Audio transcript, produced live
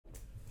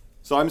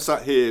So I'm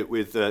sat here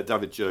with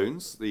David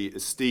Jones, the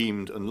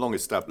esteemed and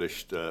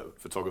long-established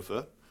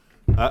photographer.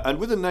 And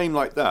with a name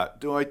like that,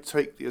 do I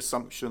take the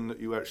assumption that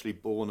you were actually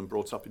born and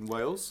brought up in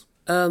Wales?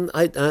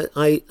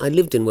 I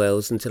lived in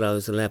Wales until I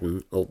was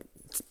 11,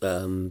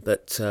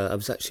 but I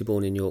was actually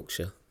born in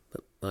Yorkshire.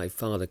 But my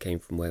father came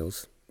from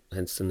Wales,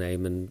 hence the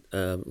name, and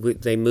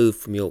they moved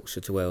from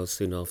Yorkshire to Wales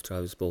soon after I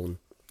was born.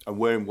 And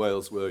where in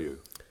Wales were you?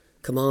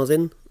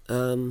 Carmarthen.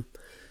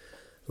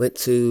 Went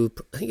to,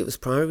 I think it was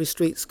Priory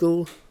Street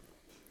School.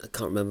 I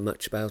can't remember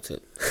much about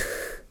it.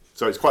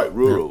 So it's quite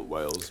rural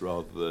Wales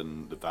rather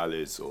than the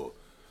valleys or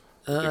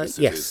bigger cities.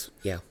 Yes,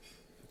 yeah.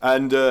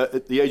 And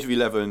at the age of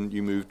 11,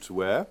 you moved to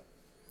where?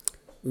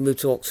 We moved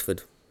to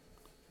Oxford,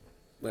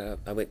 where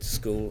I went to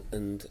school,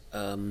 and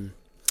I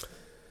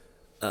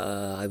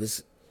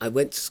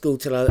went to school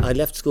till I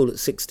left school at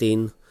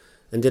 16,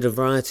 and did a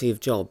variety of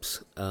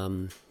jobs.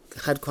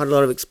 Had quite a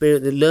lot of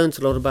experience. I learned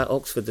a lot about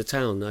Oxford, the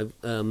town. I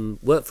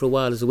worked for a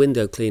while as a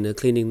window cleaner,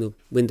 cleaning the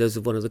windows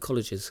of one of the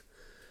colleges,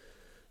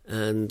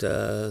 and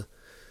I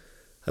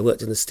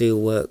worked in the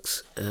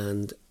steelworks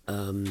and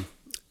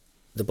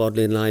the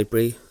Bodleian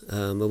Library.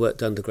 I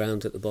worked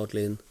underground at the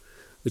Bodleian,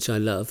 which I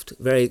loved.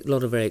 A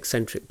lot of very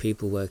eccentric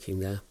people working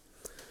there.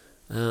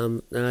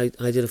 And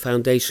I did a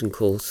foundation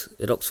course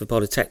at Oxford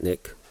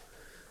Polytechnic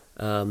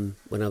when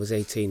I was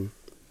 18.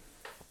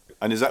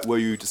 And is that where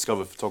you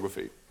discovered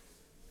photography?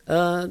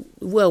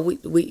 Well,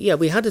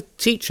 we had a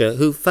teacher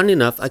who, funny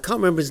enough, I can't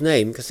remember his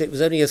name because it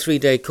was only a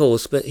 3-day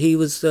course, but he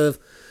was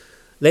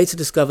later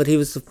discovered he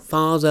was the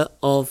father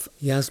of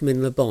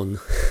Yasmin Le Bon.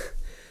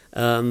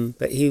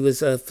 But he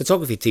was a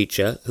photography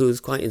teacher who was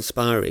quite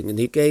inspiring, and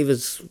he gave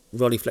us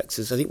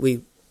Rolleiflexes. I think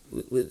we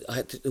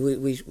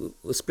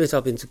were split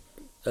up into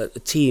a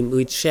team.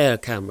 We'd share a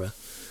camera.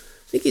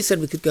 I think he said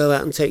we could go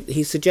out and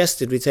he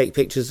suggested we take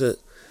pictures at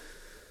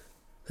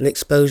an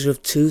exposure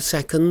of 2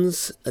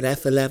 seconds at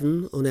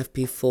f11 on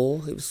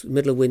FP4. It was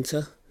middle of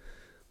winter,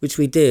 which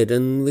we did,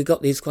 and we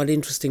got these quite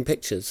interesting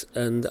pictures.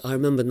 And I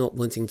remember not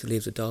wanting to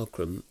leave the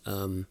darkroom,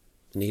 and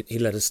he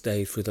let us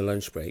stay through the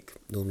lunch break.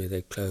 Normally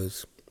they'd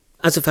close.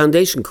 As a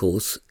foundation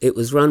course, it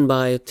was run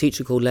by a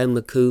teacher called Len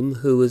McComb,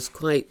 who was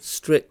quite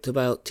strict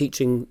about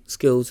teaching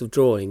skills of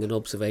drawing and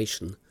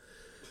observation.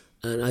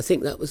 And I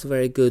think that was a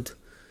very good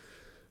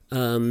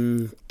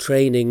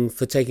training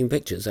for taking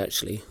pictures,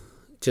 actually.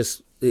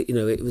 Just,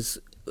 it was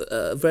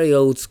a very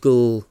old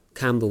school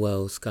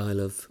Camberwell style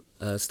of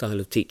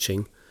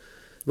teaching.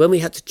 When we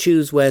had to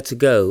choose where to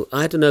go,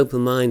 I had an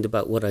open mind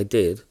about what I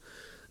did,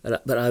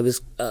 but I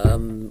was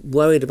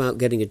worried about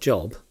getting a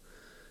job.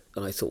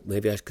 I thought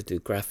maybe I could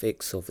do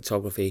graphics or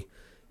photography.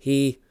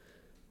 He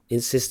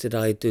insisted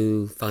I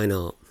do fine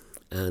art,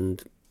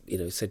 and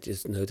said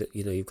just know that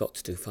you've got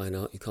to do fine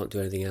art. You can't do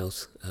anything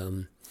else.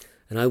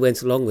 And I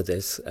went along with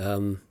this,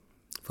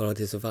 followed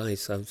his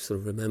advice. I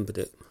sort of remembered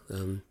it.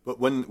 But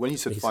when he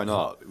said fine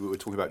art, we were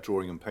talking about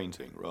drawing and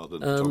painting rather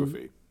than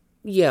photography.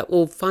 Yeah,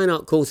 well, fine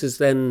art courses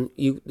then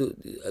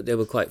they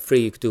were quite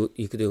free. You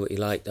could do what you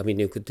liked. I mean,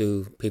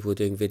 people were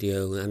doing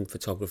video and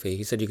photography.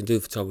 He said you can do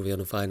photography on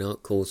a fine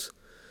art course,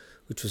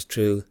 which was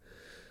true.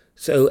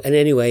 So, and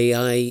anyway,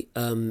 I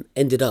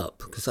ended up,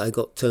 because I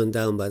got turned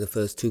down by the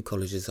first 2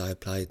 colleges I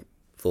applied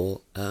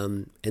for,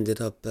 ended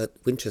up at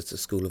Winchester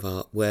School of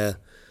Art, where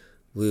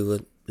we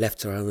were left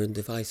to our own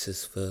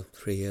devices for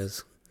 3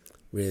 years,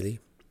 really.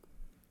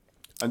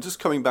 And just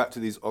coming back to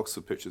these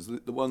Oxford pictures,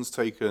 the ones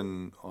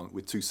taken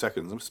with 2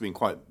 seconds must have been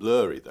quite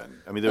blurry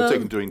then. I mean, they were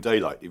taken during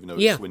daylight, even though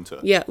it was winter.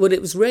 Yeah, well,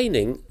 it was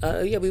raining.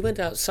 We went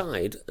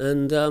outside,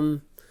 and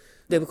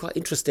they were quite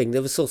interesting.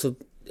 There was sort of,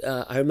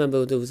 I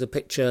remember there was a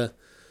picture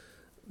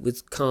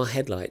with car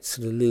headlights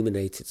that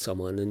illuminated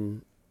someone,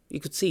 and you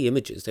could see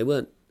images. They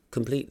weren't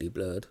completely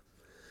blurred.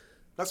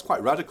 That's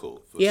quite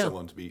radical for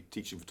someone to be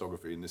teaching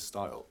photography in this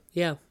style.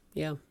 Yeah,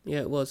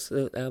 it was.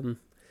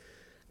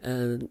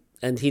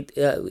 And he,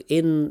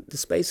 in the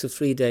space of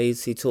 3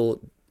 days, he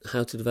taught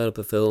how to develop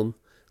a film.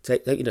 He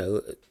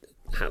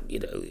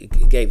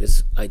gave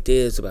us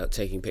ideas about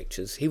taking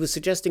pictures. He was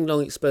suggesting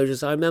long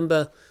exposures. I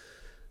remember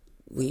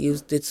we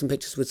did some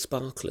pictures with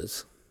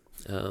sparklers.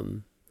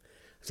 I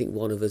think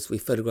one of us, we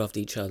photographed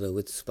each other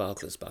with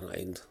sparklers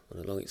behind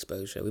on a long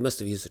exposure. We must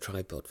have used a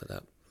tripod for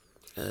that.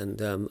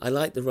 And I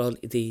liked the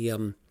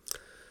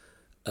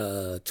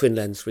twin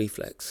lens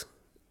reflex.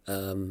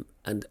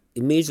 And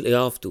immediately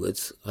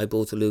afterwards, I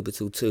bought a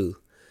Lubital 2,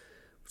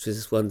 which was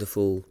this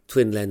wonderful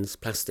twin lens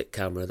plastic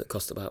camera that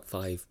cost about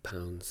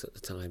 £5 at the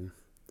time.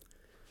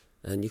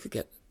 And you could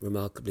get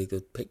remarkably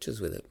good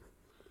pictures with it.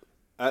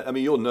 I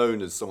mean, you're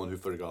known as someone who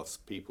photographs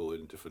people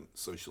in different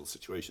social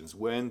situations.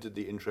 When did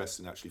the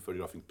interest in actually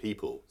photographing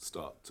people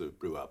start to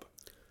brew up?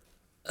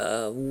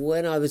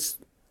 When I was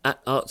at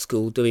art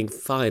school doing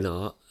fine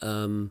art,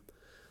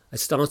 I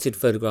started to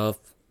photograph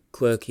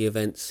quirky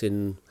events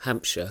in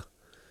Hampshire.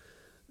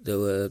 There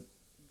were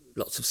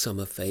lots of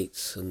summer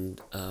fetes,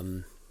 and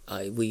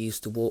we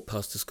used to walk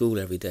past the school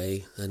every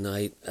day.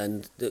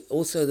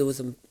 Also there was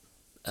a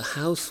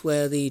house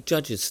where the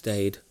judges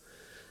stayed,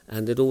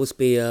 and there'd always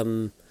be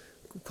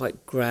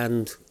quite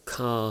grand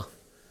car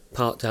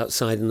parked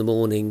outside in the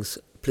mornings,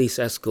 police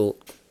escort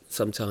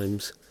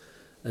sometimes.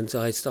 And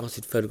so I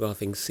started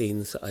photographing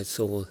scenes that I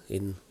saw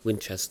in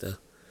Winchester.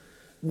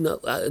 No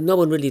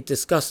one really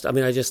discussed. I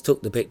mean, I just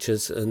took the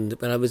pictures,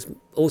 but I was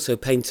also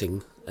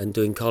painting and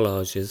doing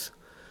collages.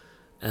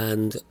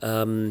 And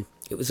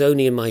it was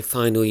only in my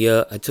final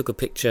year I took a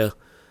picture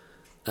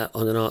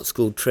on an art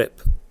school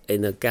trip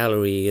in a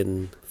gallery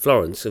in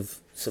Florence of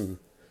some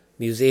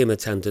museum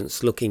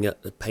attendants looking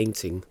at the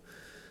painting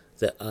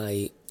that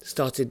I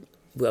started.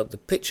 Well, the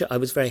picture, I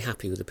was very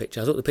happy with the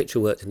picture. I thought the picture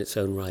worked in its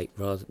own right,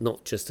 rather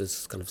not just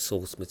as kind of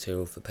source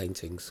material for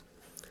paintings.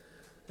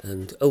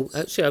 And,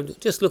 actually, I'm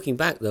just looking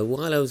back, though,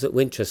 while I was at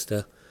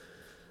Winchester,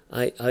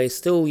 I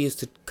still used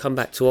to come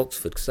back to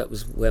Oxford because that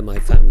was where my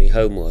family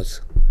home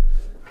was.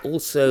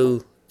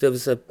 Also, there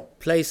was a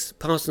place,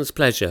 Parson's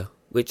Pleasure,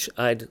 which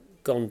I'd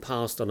gone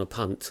past on a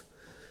punt,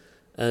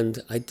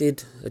 and I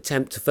did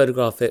attempt to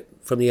photograph it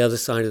from the other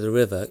side of the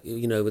river.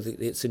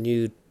 It's a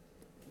nude,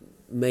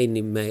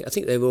 mainly men, I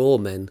think they were all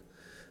men,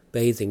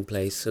 bathing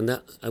place, and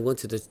that I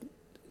wanted to,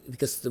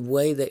 because the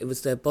way it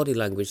was their body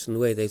language and the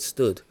way they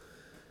stood.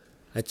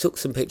 I took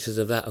some pictures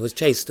of that. I was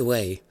chased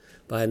away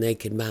by a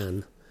naked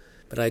man,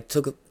 but I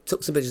took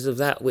some pictures of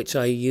that, which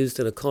I used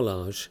in a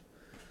collage.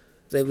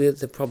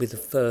 They're probably the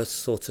first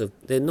sort of,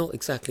 they're not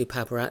exactly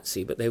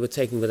paparazzi, but they were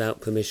taken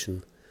without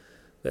permission.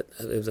 But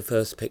they were the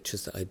first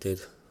pictures that I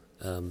did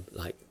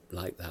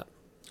like that.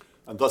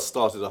 And thus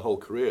started a whole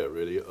career,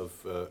 really, of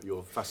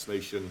your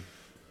fascination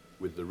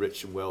with the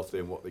rich and wealthy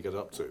and what they get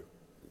up to.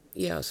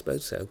 Yeah, I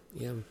suppose so,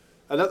 yeah.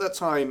 And at that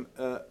time,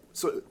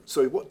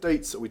 so what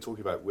dates are we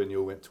talking about when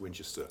you went to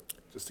Winchester?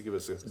 Just to give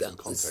us some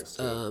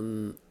context.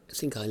 I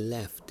think I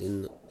left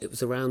it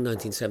was around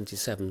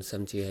 1977,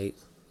 78,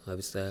 I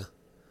was there.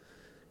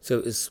 So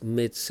it was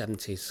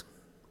mid-70s.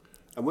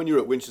 And when you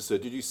were at Winchester,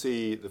 did you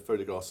see the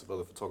photographs of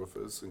other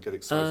photographers and get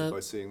excited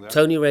by seeing that?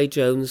 Tony Ray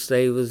Jones,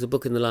 there was a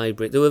book in the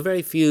library. There were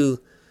very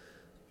few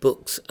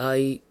books.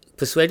 I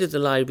persuaded the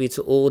library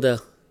to order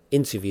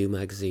Interview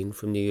magazine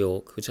from New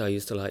York, which I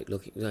used to like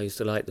looking. I used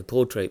to like the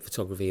portrait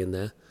photography in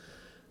there.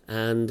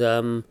 And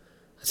I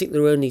think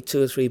there were only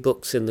 2 or 3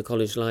 books in the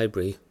college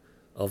library,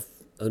 of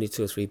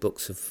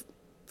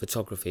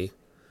photography.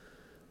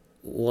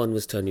 One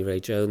was Tony Ray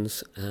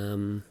Jones.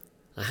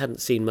 I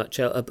hadn't seen much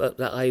else, but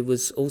I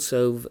was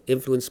also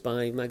influenced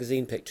by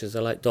magazine pictures.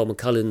 I like Don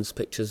McCullen's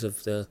pictures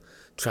of the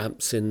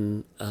tramps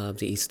in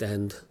the East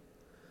End.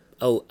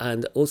 Oh,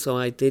 and also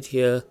I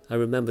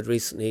remembered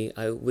recently,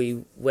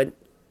 we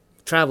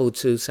travelled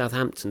to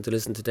Southampton to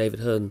listen to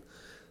David Hearn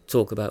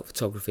talk about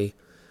photography.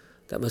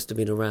 That must have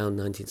been around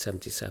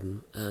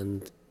 1977,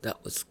 and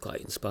that was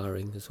quite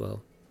inspiring as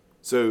well.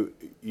 So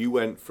you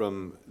went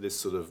from this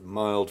sort of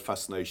mild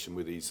fascination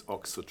with these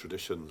Oxford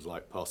traditions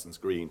like Parsons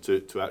Green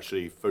to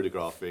actually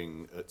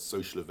photographing at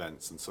social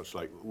events and such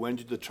like. When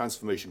did the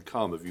transformation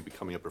come of you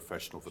becoming a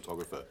professional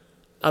photographer?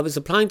 I was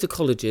applying to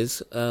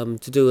colleges to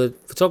do a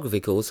photography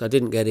course. I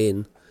didn't get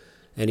in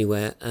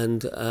anywhere,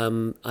 and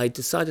I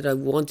decided I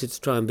wanted to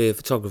try and be a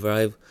photographer.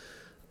 I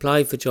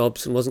applied for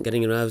jobs and wasn't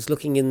getting in. I was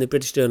looking in the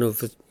British Journal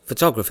of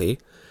Photography,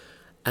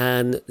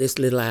 and this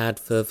little ad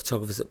for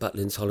photographers at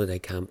Butlins holiday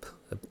camp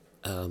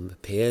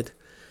appeared,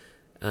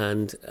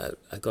 and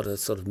I got a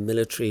sort of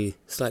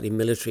slightly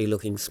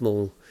military-looking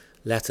small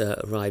letter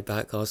arrived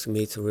back asking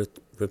me to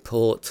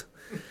report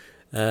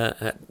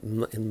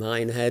in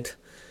Minehead,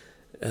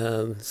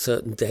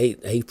 certain date,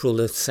 April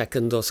the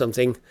 2nd or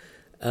something.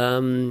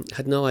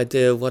 Had no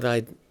idea what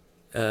I'd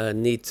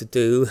need to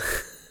do,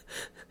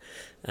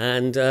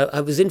 and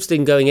I was interested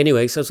in going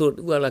anyway. So I thought,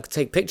 well, I could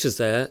take pictures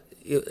there,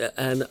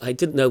 and I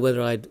didn't know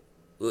whether I'd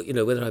be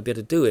able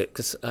to do it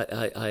because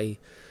I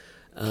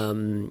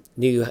knew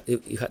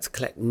you had to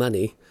collect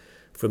money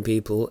from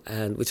people,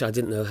 and which I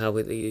didn't know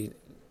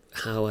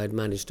how I'd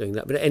managed doing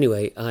that. But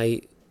anyway,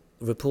 I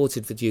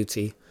reported for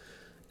duty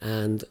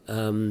and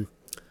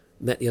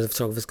met the other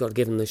photographers, got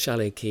given the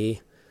chalet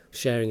key,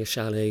 sharing a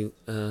chalet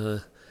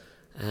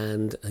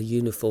and a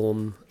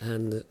uniform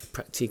and a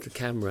Praktica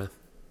camera.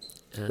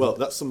 Well,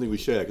 that's something we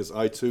share because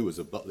I too was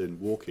a Butlin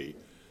walkie.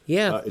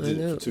 Yeah, I did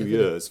it for 2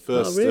 years.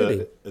 First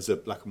really? As a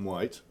black and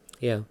white.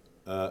 Yeah.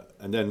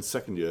 And then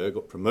second year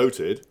got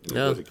promoted, in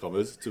inverted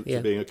commas, to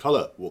being a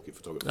colour walkie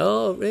photographer.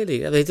 Oh, really?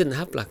 They didn't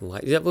have black and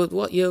white. Yeah, but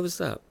what year was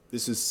that?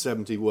 This is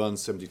 71,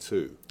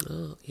 72.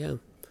 Oh, yeah.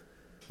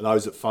 And I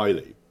was at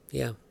Filey.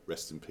 Yeah.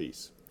 Rest in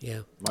peace.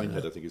 Yeah.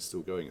 Minehead, I think, is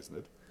still going, isn't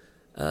it?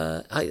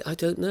 I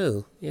don't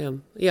know. Yeah.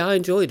 Yeah, I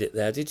enjoyed it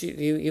there. Did you?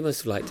 You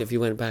must have liked it if you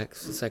went back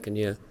the second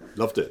year.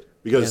 Loved it.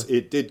 Because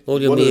it did, all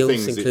your one of the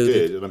meals things included.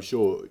 it did, and I'm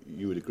sure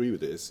you would agree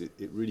with this,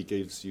 it really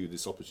gives you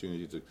this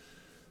opportunity to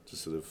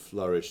sort of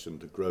flourish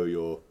and to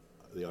grow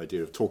the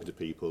idea of talking to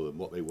people and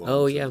what they want.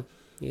 Oh, yeah.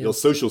 Your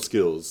social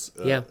skills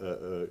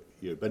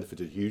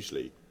benefited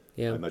hugely,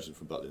 I imagine,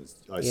 from Butlins.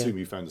 I assume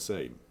you found the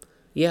same.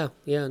 Yeah,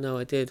 no,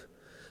 I did.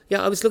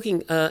 Yeah, I was looking,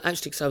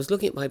 because I was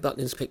looking at my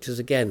Butlins pictures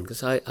again,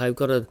 because I've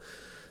got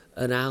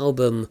an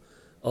album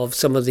of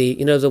some of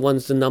the, the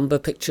ones, the number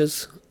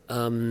pictures,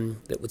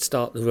 that would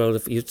start the roll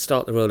of, you'd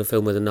start the roll of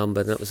film with a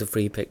number, and that was a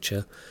free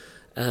picture.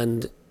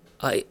 And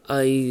I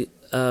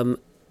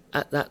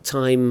at that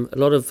time, a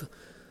lot of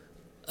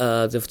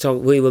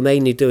we were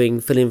mainly doing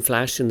fill in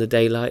flash in the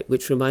daylight,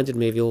 which reminded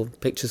me of your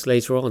pictures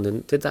later on.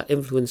 And did that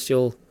influence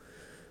your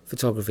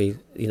photography?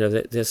 You know,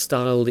 the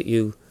style that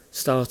you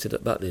started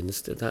at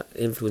Butlins, did that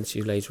influence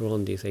you later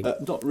on, do you think?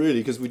 Not really,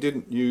 because we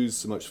didn't use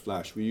so much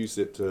flash. We used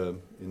it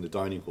in the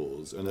dining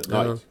halls and at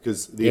night,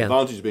 because the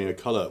advantage of being a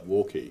colour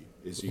walkie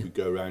is you could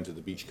go around to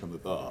the Beachcomber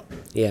bar.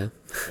 Yeah.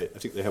 I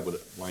think they had one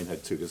at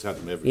Winehead too, because they had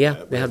them everywhere.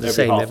 Yeah, they had the every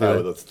same half everywhere.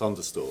 hour, the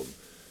thunderstorm.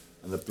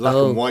 And the black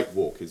and white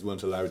walkies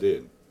weren't allowed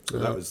in. So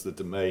that was the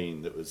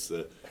domain, that was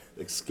the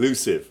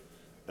exclusive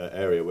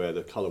area where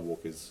the colour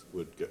walkies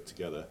would get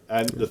together.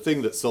 And the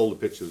thing that sold the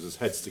pictures was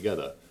heads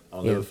together.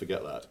 I'll never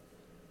forget that.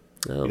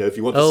 Oh. You know, if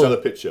you want to sell a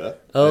picture,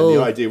 and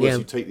the idea was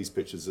you take these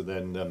pictures and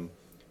then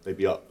they'd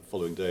be up the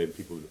following day and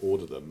people would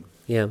order them.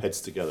 Yeah.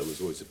 Heads together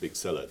was always a big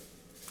seller.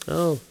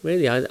 Oh,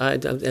 really?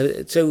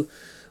 So,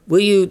 were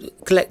you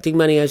collecting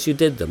money as you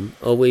did them,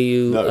 or were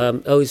you?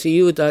 No. So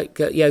you would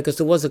because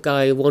there was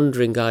a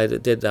wandering guy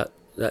that did that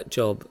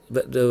job,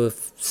 but there were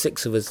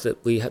 6 of us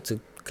that we had to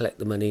collect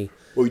the money.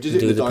 Well, we did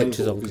and it in do the the dining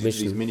pictures hall, on because you did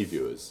commission. these mini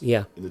viewers.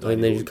 Yeah, in the and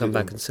dining then hall. you'd come We did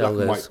back them and sell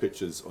black and those. white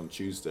pictures on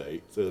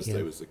Tuesday. Thursday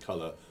Yeah. was the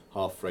colour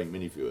half frame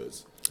mini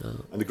viewers.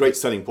 And the great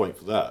selling point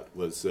for that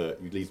was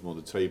you'd leave them on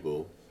the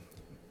table,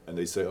 and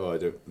they say, "Oh, I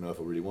don't know if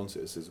I really want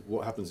it." It says,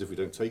 "What happens if we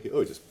don't take it?"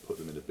 "Oh, just put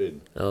them in a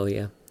bin." Oh,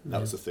 yeah. And that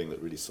was the thing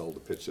that really sold the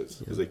pictures,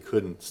 because they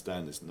couldn't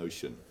stand this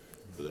notion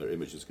that their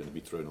image was going to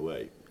be thrown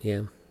away.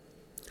 Yeah.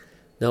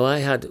 No,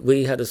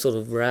 we had a sort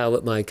of row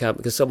at my camp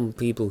because some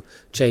people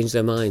changed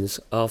their minds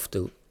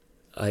after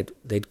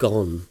they'd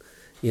gone,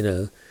 you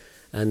know,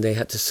 and they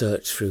had to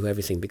search through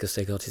everything because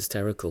they got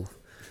hysterical.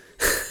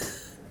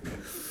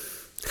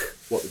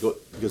 What,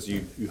 because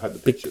you had the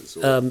pictures?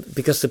 Or?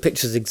 Because the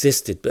pictures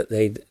existed, but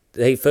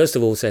they first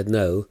of all said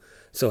no,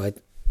 so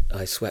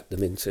I swept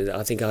them into.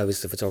 I think I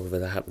was the photographer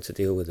that happened to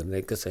deal with them,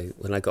 because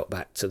when I got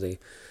back to the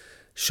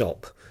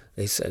shop,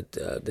 they said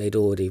they'd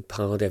already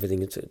piled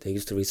everything into. They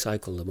used to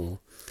recycle them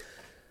all,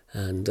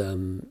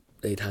 and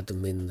they'd had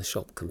them in the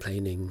shop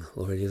complaining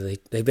already.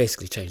 They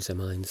basically changed their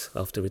minds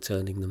after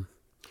returning them.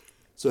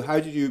 So how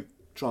did you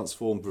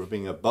transform from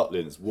being a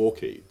Butlins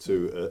walkie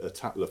to a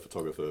Tatler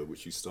photographer,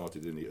 which you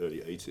started in the early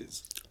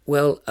 80s?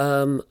 Well,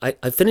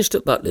 I finished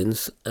at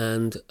Butlins,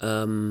 and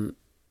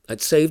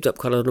I'd saved up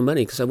quite a lot of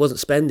money because I wasn't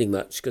spending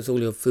much because all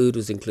your food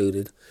was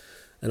included.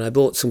 And I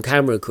bought some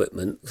camera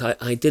equipment.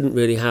 I didn't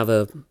really have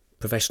a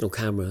professional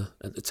camera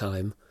at the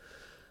time.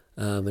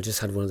 I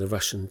just had one of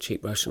the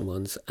cheap Russian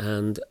ones.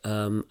 And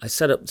I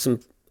set up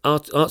some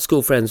art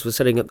school friends were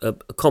setting up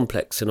a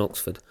complex in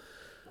Oxford.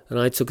 And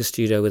I took a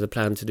studio with a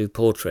plan to do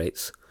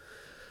portraits.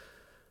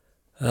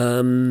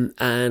 And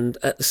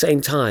at the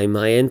same time,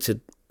 I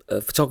entered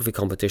a photography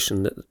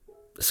competition that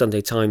the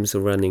Sunday Times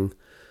were running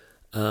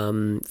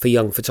for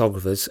young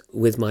photographers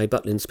with my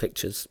Butlins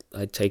pictures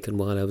I'd taken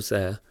while I was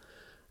there.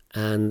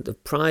 And the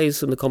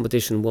prize from the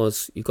competition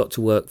was you got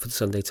to work for the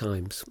Sunday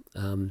Times.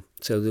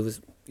 So there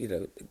was,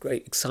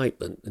 great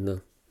excitement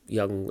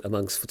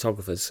amongst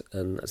photographers,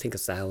 and I think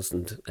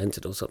 1,000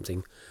 entered or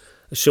something.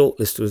 A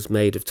shortlist was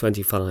made of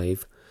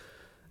 25,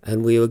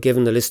 and we were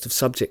given a list of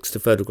subjects to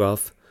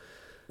photograph,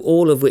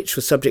 all of which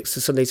were subjects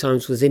the Sunday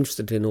Times was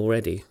interested in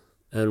already.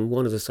 And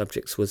one of the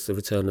subjects was the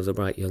return of the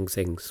bright young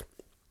things,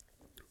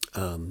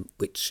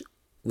 which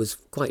was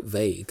quite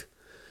vague.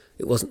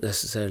 It wasn't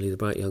necessarily the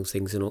bright young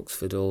things in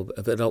Oxford,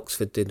 but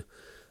Oxford did.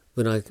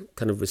 When I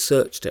kind of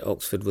researched it,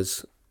 Oxford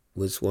was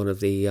one of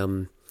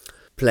the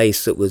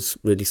place that was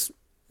really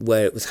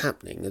where it was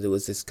happening. There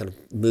was this kind of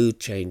mood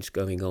change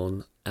going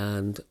on,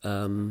 and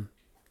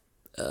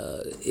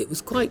it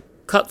was quite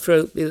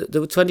cutthroat.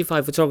 There were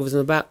 25 photographers,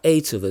 and about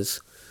 8 of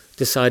us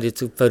decided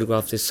to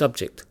photograph this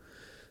subject.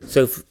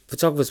 So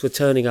photographers were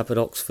turning up at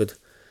Oxford,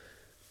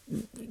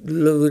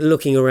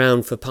 looking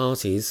around for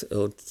parties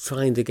or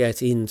trying to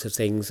get into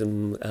things,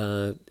 and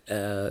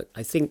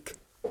I think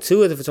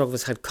 2 of the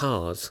photographers had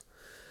cars,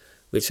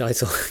 which I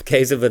thought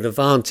gave them an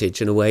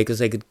advantage in a way because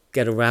they could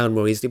get around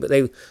more easily.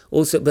 But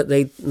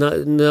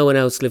no one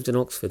else lived in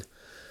Oxford,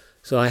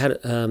 so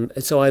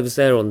I was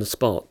there on the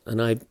spot,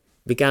 and I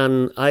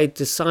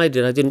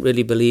decided I didn't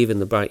really believe in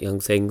the bright young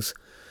things,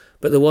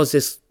 but there was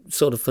this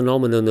sort of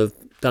phenomenon of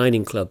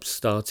dining clubs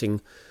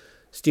starting.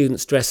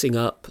 Students dressing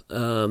up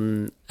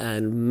and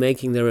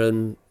making their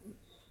own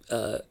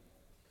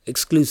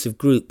exclusive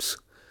groups.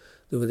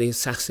 There were the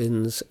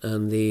Assassins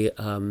and the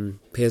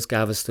Piers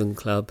Gaveston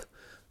Club,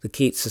 the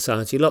Keats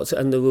Society,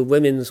 and there were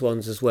women's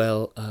ones as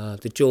well.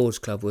 The George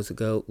Club was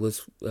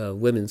a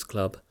women's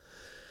club,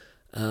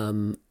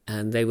 and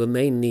they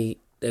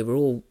were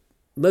all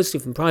mostly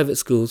from private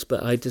schools.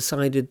 But I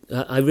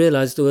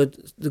realised there were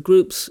the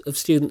groups of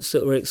students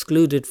that were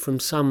excluded from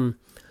some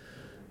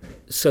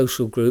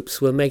social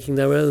groups were making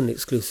their own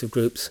exclusive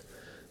groups,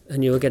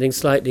 and you were getting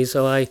slightly.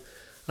 So I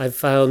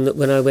found that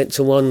when I went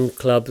to one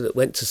club that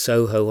went to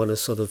Soho on a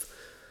sort of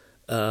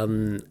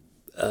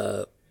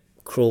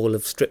crawl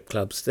of strip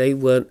clubs, they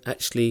weren't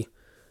actually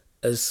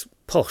as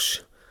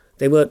posh.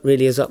 They weren't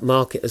really as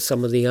upmarket as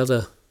some of the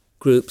other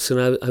groups, and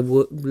I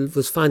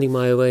was finding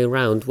my way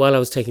around while I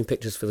was taking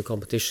pictures for the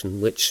competition,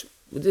 which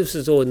this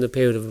was all in the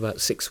period of about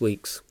 6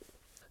 weeks.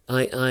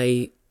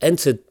 I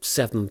entered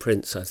 7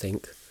 prints, I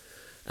think,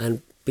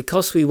 and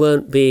because we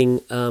weren't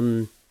being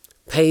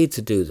paid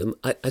to do them,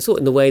 I thought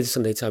in the way the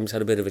Sunday Times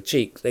had a bit of a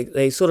cheek.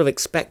 They sort of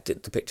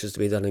expected the pictures to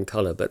be done in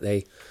colour, but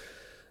they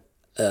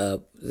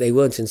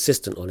weren't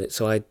insistent on it.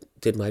 So I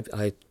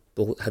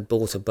had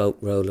bought a bulk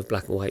roll of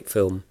black and white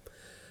film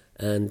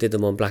and did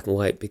them on black and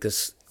white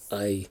because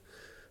I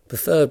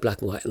preferred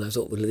black and white, and I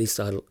thought, well, at least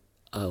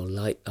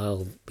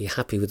I'll be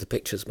happy with the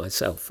pictures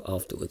myself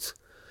afterwards.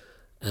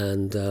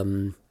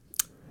 And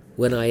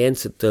when I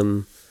entered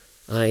them,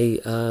 I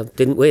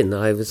didn't win.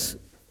 I was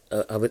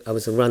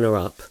a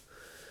runner-up,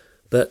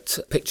 but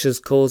pictures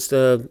caused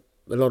a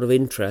lot of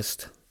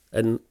interest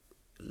and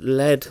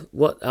led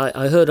what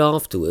I heard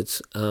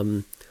afterwards.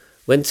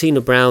 When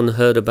Tina Brown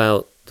heard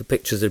about the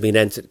pictures that had been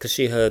entered, because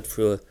she heard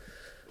through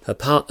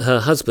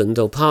her husband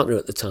or partner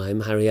at the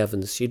time, Harry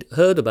Evans, she'd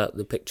heard about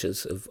the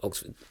pictures of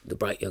Oxford, the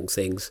Bright Young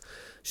Things.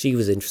 She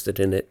was interested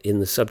in it, in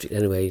the subject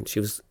anyway.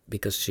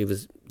 Because she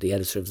was the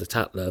editor of the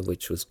Tatler,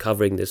 which was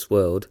covering this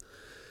world.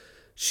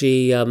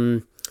 She,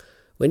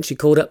 when she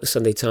called up the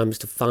Sunday Times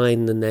to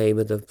find the name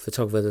of the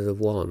photographer that had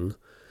won,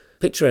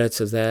 picture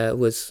editor there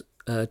was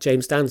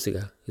James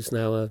Danziger, who's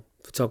now has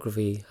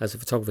a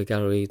photography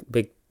gallery,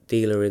 big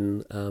dealer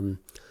in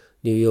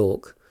New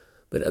York.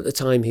 But at the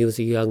time, he was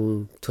a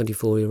young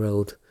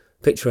 24-year-old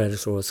picture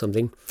editor or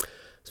something,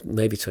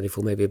 maybe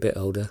 24, maybe a bit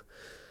older.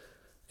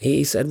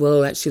 He said,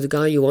 well, actually, the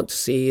guy you want to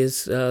see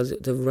is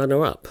the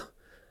runner-up.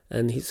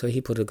 And so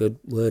he put a good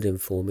word in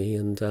for me,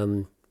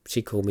 and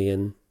she called me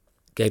and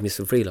gave me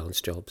some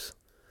freelance jobs.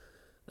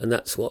 And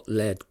that's what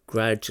led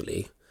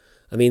gradually.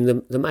 I mean,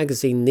 the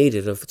magazine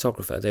needed a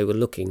photographer. They were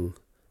looking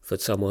for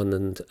someone,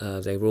 and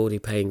they were already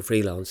paying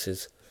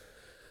freelancers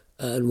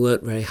and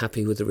weren't very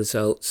happy with the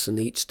results. And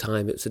each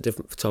time it was a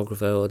different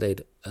photographer, or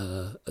they'd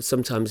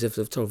sometimes if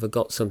the photographer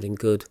got something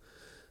good,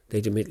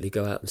 they'd immediately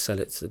go out and sell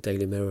it to the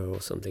Daily Mirror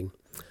or something.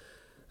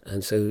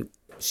 And so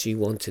she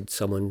wanted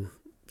someone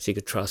she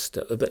could trust,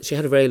 but she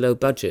had a very low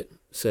budget.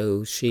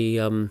 So she,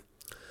 I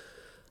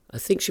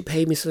think she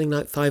paid me something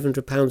like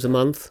 £500 a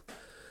month,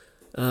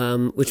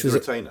 which was a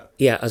retainer.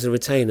 Yeah, as a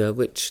retainer.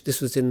 Which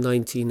this was in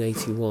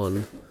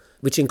 1981,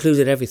 which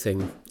included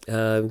everything,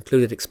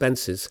 included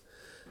expenses.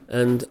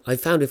 And I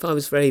found I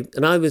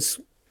was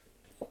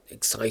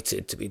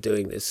excited to be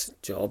doing this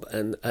job.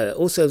 And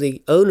also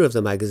the owner of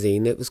the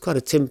magazine, it was quite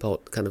a tin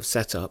pot kind of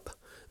setup.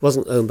 It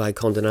wasn't owned by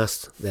Condé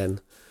Nast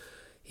then.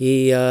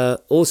 He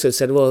also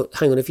said, well,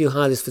 hang on, if you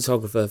hire this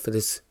photographer for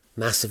this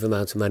massive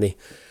amount of money,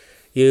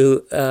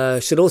 you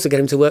should also get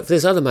him to work for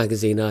this other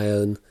magazine I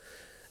own,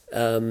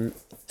 and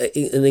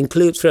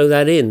throw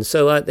that in.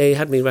 So they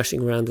had me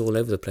rushing around all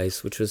over the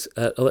place, which was,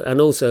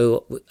 and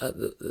also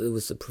there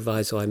was the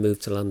proviso I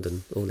moved to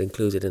London, all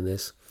included in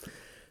this.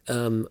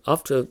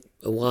 After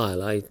a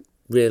while, I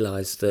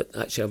realised that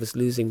actually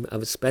I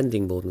was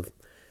spending more than,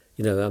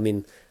 I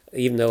mean,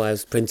 even though I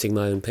was printing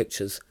my own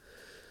pictures,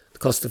 the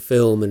cost of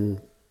film and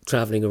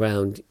travelling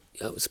around,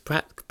 I was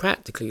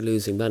practically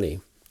losing money.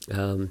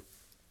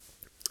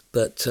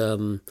 But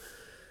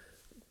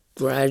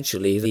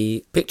gradually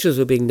the pictures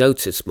were being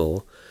noticed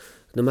more.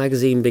 The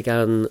magazine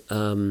began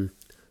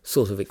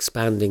sort of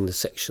expanding the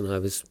section I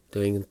was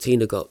doing, and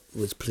Tina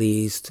was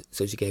pleased,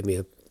 so she gave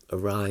me a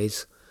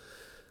rise.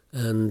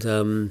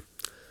 And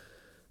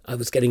I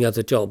was getting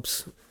other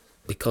jobs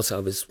because I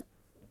was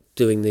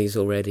doing these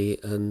already,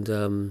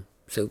 and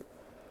so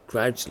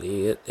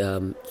gradually it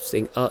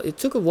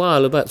took a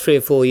while, about 3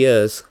 or 4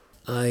 years.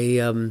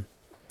 I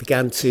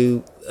began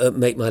to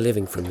make my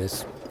living from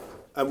this.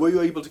 And were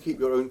you able to keep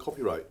your own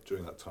copyright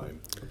during that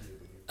time?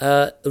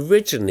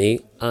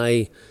 Originally,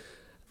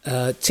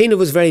 Tina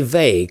was very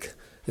vague,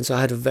 and so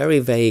I had a very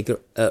vague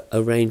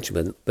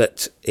arrangement,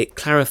 but it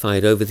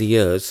clarified over the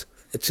years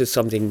to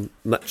something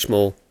much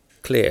more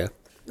clear.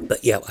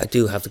 But yeah, I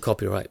do have the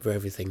copyright for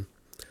everything.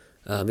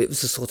 It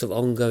was a sort of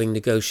ongoing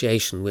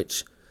negotiation,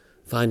 which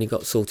finally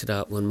got sorted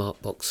out when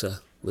Mark Boxer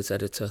was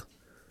editor.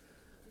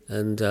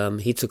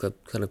 And he took a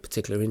kind of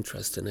particular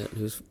interest in it, and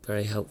he was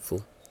very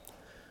helpful.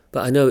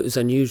 But I know it was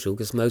unusual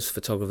because most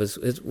photographers...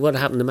 What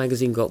happened, the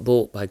magazine got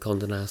bought by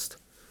Condé Nast.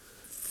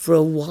 For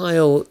a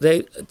while,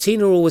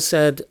 Tina always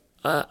said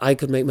I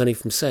could make money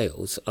from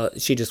sales.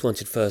 She just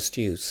wanted first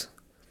use.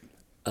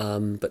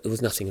 But there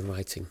was nothing in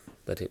writing.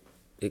 But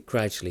it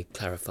gradually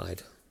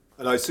clarified.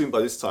 And I assume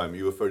by this time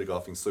you were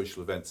photographing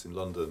social events in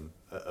London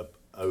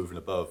over and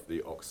above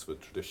the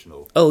Oxford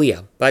traditional. Oh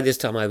yeah, by this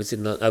time I was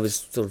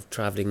sort of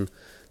travelling.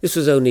 This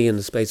was only in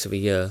the space of a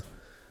year,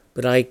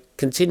 but I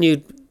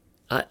continued.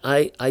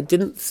 I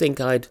didn't think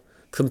I'd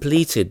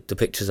completed the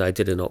pictures I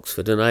did in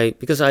Oxford, and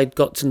because I'd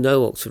got to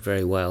know Oxford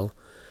very well,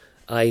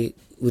 I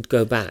would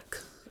go back,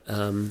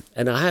 and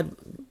I had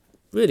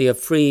really a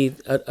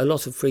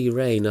lot of free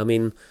reign. I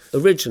mean,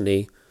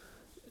 originally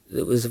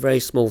there was a very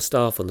small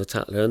staff on the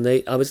Tatler, and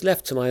I was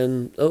left to my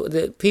own.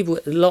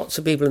 Lots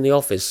of people in the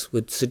office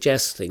would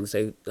suggest things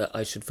that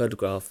I should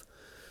photograph,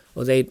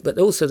 but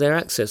also their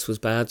access was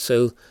bad,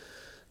 so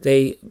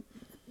they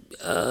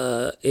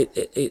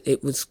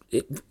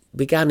it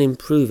began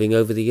improving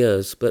over the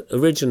years. But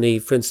originally,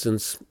 for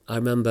instance, I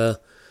remember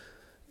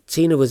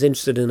Tina was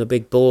interested in a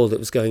big ball that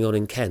was going on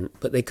in Kent,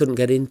 but they couldn't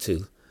get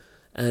into,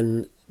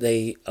 and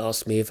they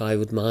asked me if I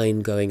would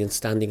mind going and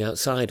standing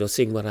outside or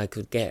seeing what I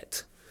could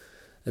get.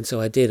 And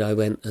so I did. I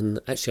went, and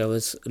actually I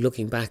was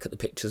looking back at the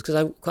pictures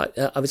because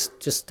I was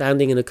just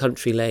standing in a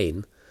country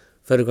lane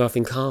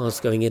photographing cars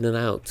going in and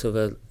out of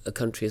a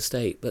country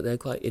estate, but they're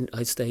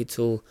I stayed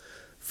till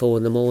 4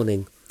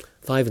 a.m,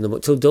 5 a.m,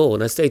 till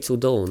dawn. I stayed till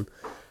dawn.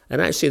 And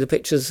actually the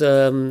pictures,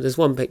 there's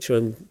one picture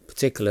in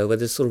particular where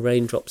there's sort of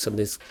raindrops on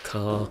this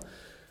car,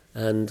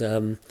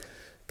 and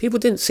people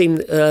didn't seem.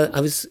 It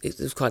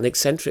was quite an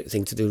eccentric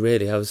thing to do,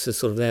 really. I was just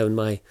sort of there in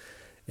my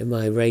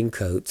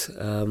raincoat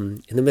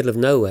in the middle of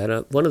nowhere,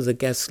 and one of the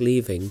guests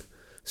leaving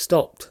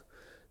stopped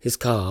his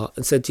car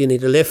and said, "Do you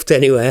need a lift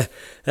anywhere?"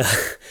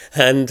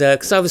 And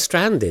because I was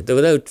stranded, there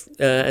were no,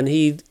 and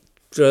he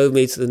drove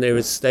me to the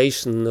nearest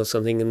station or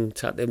something, and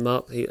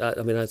Mark.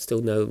 I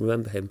still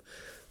remember him.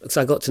 Because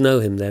I got to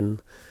know him then,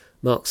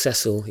 Mark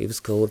Cecil, he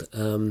was called,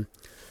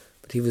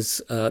 but he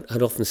was,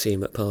 I'd often see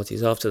him at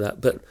parties after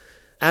that. But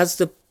as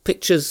the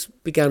pictures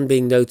began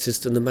being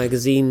noticed and the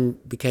magazine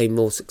became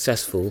more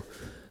successful,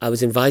 I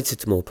was invited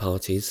to more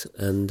parties,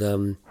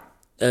 and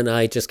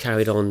I just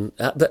carried on.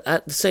 But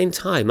at the same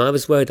time, I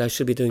was worried I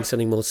should be doing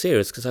something more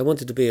serious, because I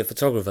wanted to be a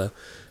photographer,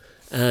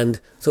 and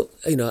thought,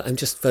 I'm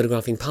just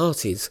photographing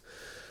parties.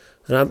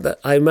 And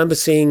I remember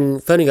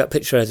phoning up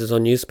picture editors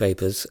on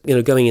newspapers,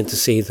 going in to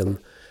see them.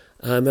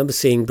 I remember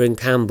seeing Bryn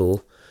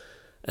Campbell,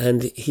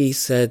 and he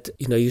said,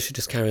 you should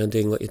just carry on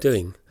doing what you're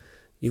doing.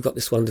 You've got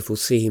this wonderful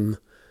seam,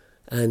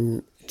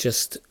 and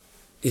just,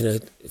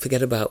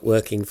 forget about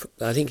working for,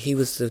 I think he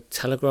was the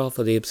Telegraph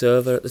or the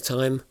Observer at the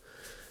time.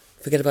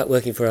 Forget about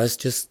working for us,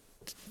 just,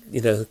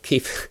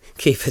 keep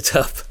it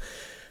up.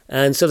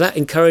 And so that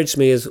encouraged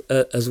me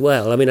as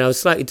well. I mean, I was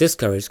slightly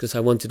discouraged because I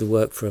wanted to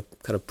work for a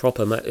kind of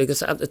proper,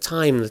 because at the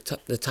time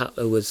the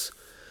Tatler was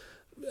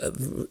a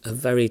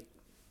very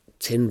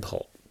tin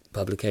pot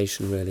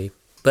publication, really,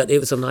 but it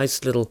was a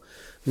nice little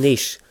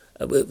niche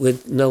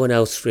with no one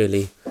else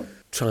really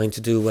trying to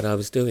do what I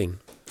was doing.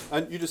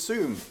 And you'd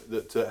assume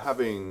that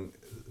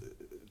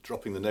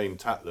dropping the name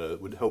Tatler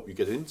would help you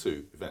get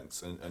into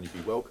events and you'd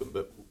be welcome,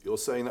 but you're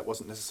saying that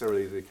wasn't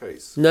necessarily the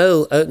case.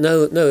 No,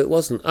 it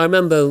wasn't. I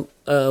remember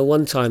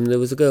one time there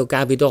was a girl,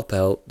 Gabby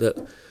Doppelt,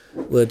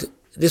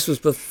 this was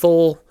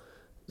before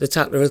the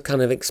Tatler had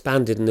kind of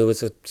expanded, and there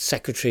was a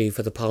secretary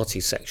for the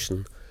party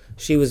section.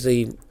 She was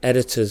the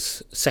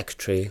editor's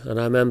secretary, and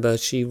I remember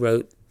she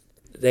wrote,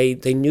 they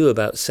knew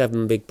about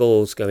 7 big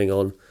balls going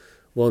on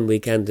one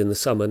weekend in the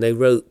summer, and they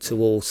wrote to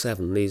all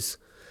 7 these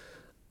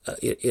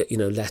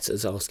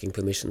letters asking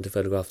permission to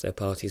photograph their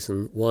parties,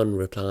 and one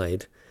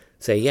replied,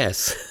 say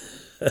yes,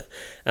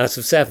 out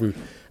of 7.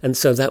 And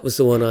so that was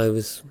the one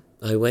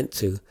I went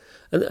to.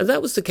 And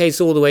that was the case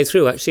all the way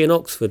through, actually, in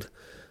Oxford.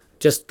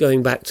 Just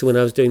going back to when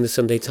I was doing the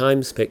Sunday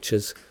Times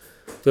pictures,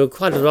 there were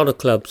quite a lot of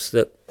clubs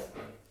that,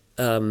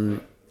 a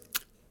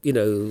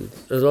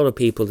lot of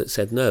people that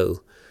said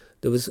no.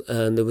 There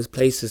was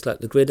places like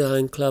the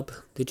Gridiron Club.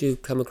 Did you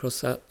come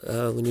across that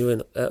when you were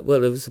in? There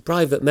was a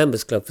private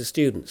members club for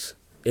students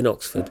in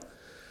Oxford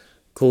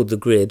called the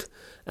Grid,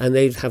 and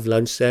they'd have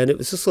lunch there, and it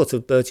was a sort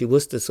of Bertie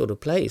Wooster sort of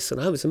place. And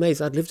I was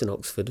amazed. I'd lived in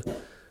Oxford,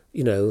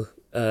 been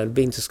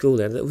to school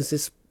there. There was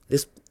this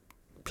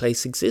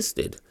place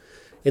existed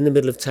in the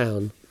middle of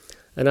town,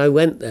 and I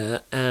went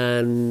there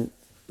and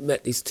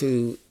met these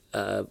 2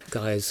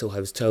 guys who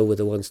I was told were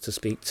the ones to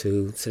speak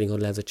to, sitting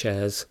on leather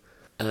chairs,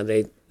 and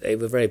they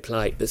were very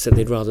polite, but said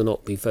they'd rather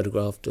not be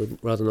photographed or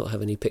rather not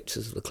have any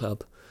pictures of the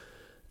club.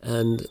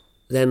 And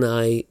then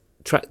I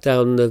tracked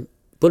down the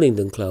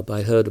Bullingdon Club.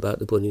 I heard about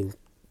the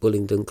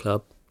Bullingdon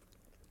Club,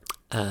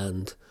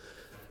 and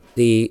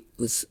I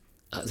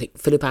think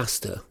Philip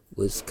Astor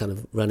was kind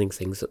of running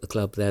things at the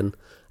club then.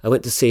 I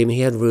went to see him.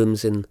 He had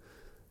rooms in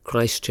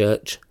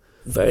Christchurch,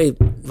 very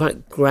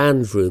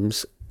grand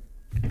rooms,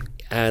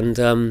 and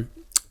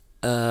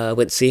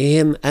went to see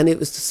him, and it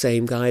was the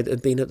same guy that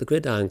had been at the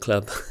Gridiron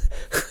Club.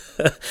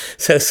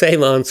 So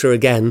same answer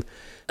again.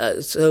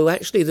 So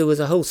actually there was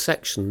a whole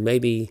section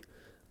maybe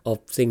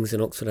of things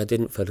in Oxford I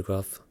didn't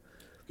photograph.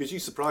 Because you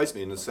surprised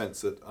me in the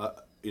sense that,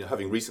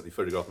 having recently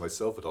photographed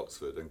myself at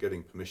Oxford, and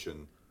getting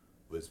permission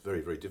was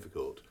very, very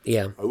difficult.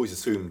 Yeah. I always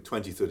assumed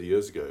 20, 30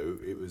 years ago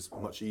it was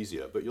much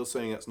easier, but you're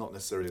saying that's not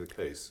necessarily the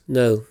case.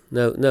 No,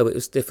 it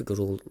was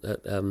difficult.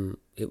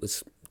 It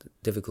was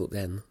difficult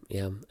then,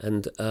 yeah.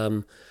 And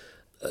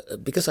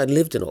because I'd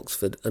lived in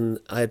Oxford and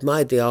I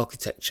admired the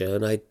architecture,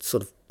 and I'd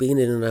sort of been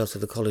in and out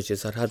of the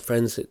colleges, I'd had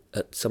friends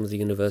at some of the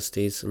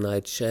universities, and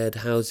I'd shared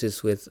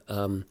houses with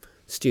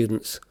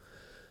students,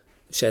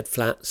 shared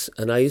flats,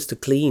 and I used to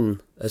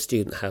clean a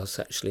student house,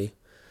 actually,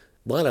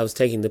 while I was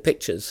taking the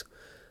pictures.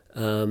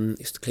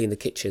 Used to clean the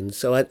kitchen.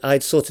 So I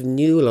sort of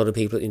knew a lot of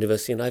people at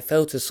university, and I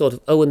felt a sort of...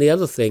 Oh, and the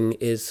other thing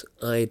is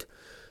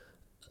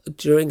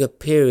during a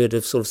period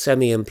of sort of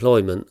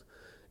semi-employment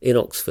in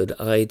Oxford,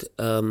 I'd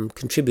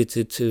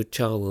contributed to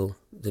Charwell,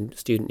 the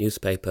student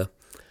newspaper,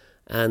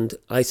 and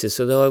ISIS,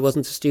 although I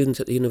wasn't a student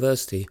at the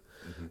university.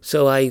 Mm-hmm.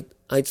 So I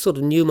sort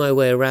of knew my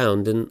way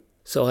around, and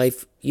so I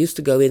used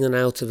to go in and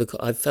out of the...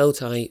 I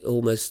felt I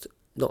almost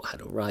not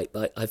had a right,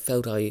 but I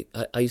felt I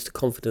used to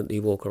confidently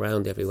walk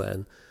around everywhere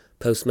and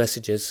post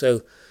messages.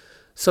 So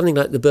something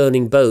like the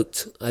burning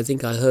boat, I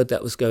think I heard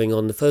that was going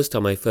on the first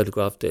time I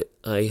photographed it.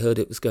 I heard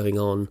it was going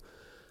on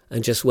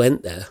and just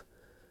went there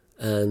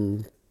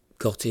and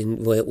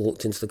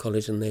walked into the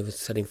college and they were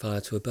setting fire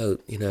to a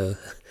boat, you know.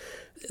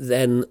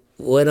 Then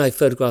when I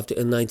photographed it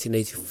in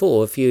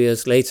 1984, a few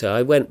years later,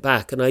 I went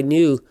back and I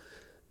knew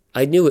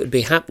it would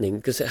be happening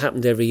because it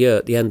happened every year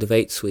at the end of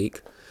 8th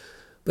week.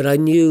 But I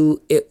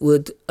knew it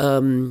would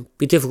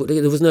be difficult.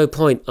 There was no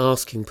point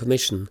asking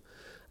permission.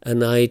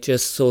 And I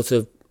just sort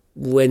of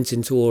went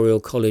into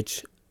Oriel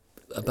College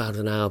about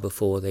an hour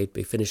before they'd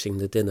be finishing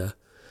the dinner.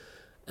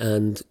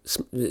 And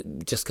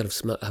just kind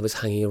of, I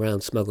was hanging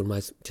around,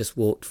 just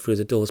walked through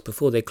the doors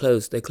before they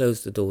closed. They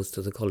closed the doors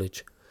to the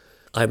college.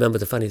 I remember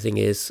the funny thing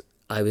is,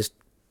 I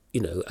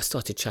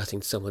started chatting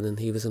to someone and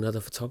he was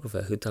another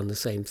photographer who'd done the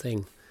same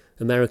thing,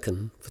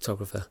 American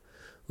photographer,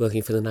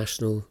 working for the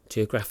National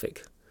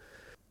Geographic.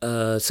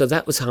 So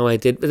that was how I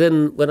did. But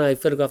then when I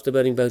photographed the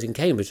burning boat in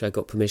Cambridge, I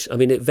got permission. I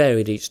mean, it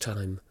varied each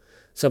time.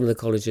 Some of the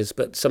colleges,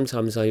 but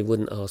sometimes I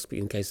wouldn't ask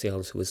in case the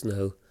answer was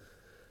no.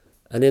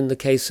 And in the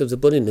case of the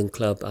Bullingdon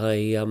Club,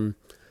 I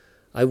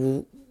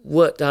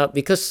worked out,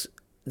 because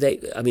they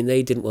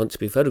didn't want to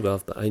be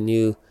photographed,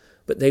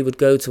 but they would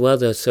go to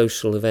other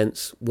social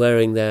events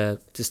wearing their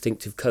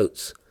distinctive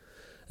coats.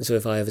 And so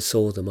if I ever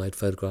saw them, I'd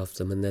photograph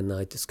them. And then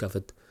I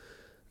discovered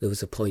there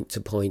was a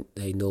point-to-point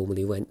they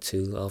normally went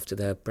to after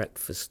their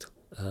breakfast.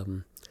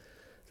 That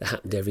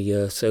happened every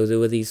year. So there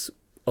were these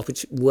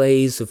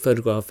ways of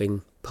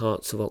photographing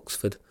parts of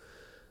Oxford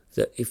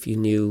that if you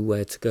knew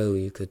where to go,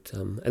 you could...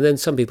 and then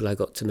some people I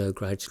got to know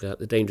gradually, like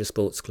the Dangerous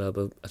Sports Club,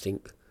 I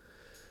think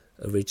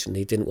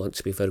originally didn't want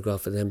to be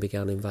photographed and then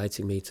began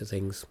inviting me to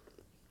things.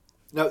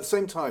 Now, at the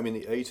same time, in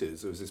the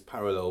 80s, there was this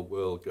parallel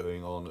world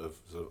going on of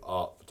sort of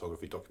art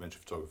photography, documentary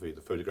photography,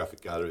 the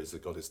photographic galleries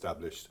that got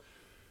established.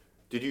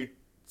 Did you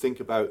think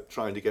about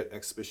trying to get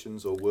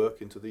exhibitions or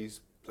work into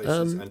these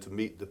places and to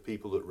meet the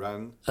people that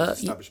ran these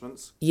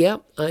establishments? Yeah,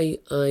 I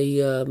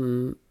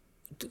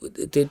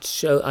did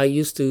show. I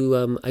used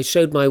to. I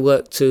showed my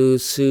work to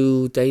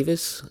Sue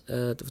Davis,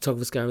 the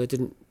Photographers Gallery.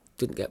 Didn't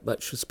get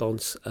much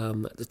response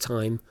at the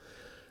time,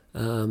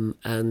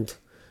 and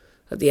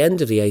at the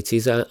end of the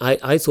 80s,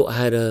 I thought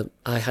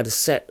I had a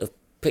set of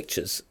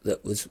pictures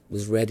that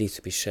was ready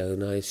to be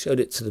shown. I showed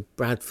it to the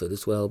Bradford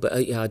as well, but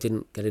I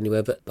didn't get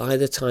anywhere. But by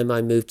the time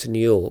I moved to New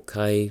York,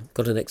 I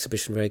got an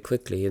exhibition very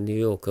quickly in New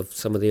York of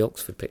some of the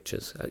Oxford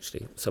pictures,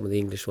 actually, some of the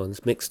English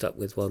ones, mixed up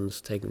with ones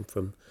taken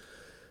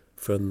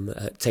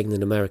taken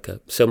in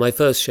America. So my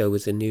first show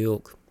was in New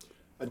York.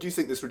 And do you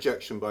think this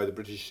rejection by the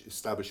British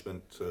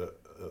establishment,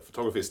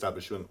 photography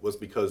establishment, was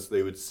because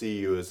they would see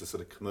you as a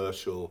sort of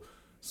commercial,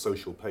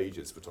 social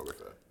pages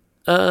photographer?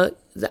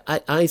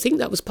 I think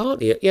that was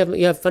partly it.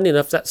 Yeah. Funny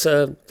enough,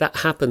 that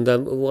happened.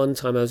 One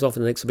time I was off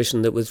in an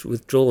exhibition that was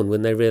withdrawn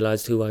when they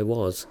realised who I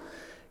was.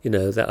 You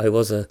know, that I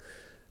was a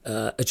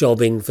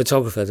jobbing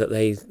photographer that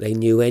they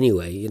knew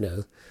anyway. You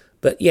know,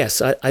 but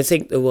yes, I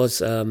think there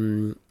was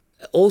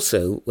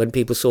also when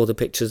people saw the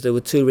pictures, there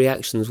were two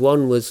reactions.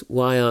 One was,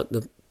 why aren't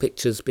the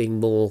pictures being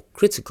more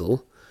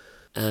critical,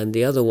 and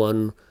the other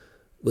one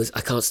was,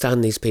 I can't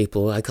stand these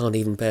people. I can't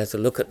even bear to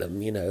look at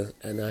them. You know,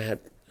 and I had.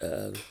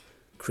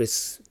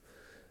 Chris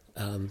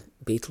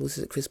Beatles, is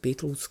it Chris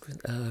Beatles?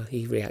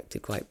 He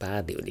reacted quite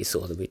badly when he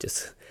saw them. He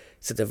just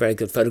said they're very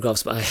good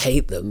photographs, but I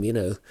hate them, you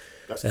know.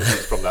 That's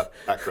from that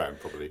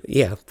background, probably.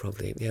 Yeah,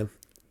 probably, yeah.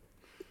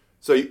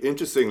 So,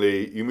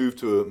 interestingly, you moved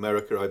to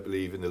America, I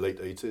believe, in the late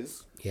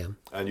 80s. Yeah.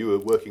 And you were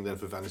working then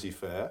for Vanity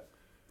Fair.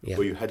 Yeah.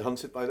 Were you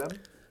headhunted by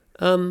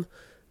them?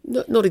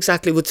 Not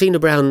exactly. Well, Tina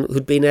Brown,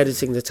 who'd been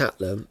editing The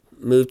Tatler,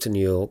 moved to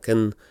New York,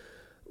 and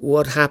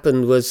what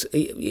happened was,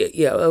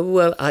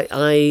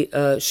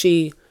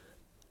 she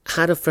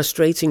had a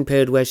frustrating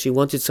period where she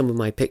wanted some of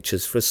my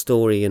pictures for a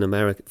story in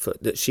America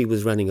that she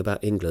was running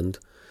about England,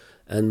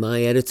 and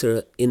my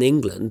editor in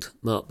England,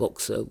 Mark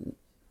Boxer,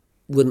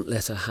 wouldn't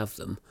let her have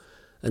them.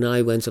 And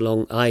I went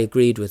along, I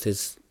agreed with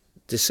his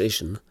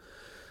decision.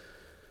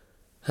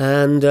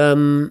 And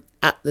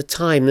at the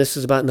time, this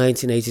was about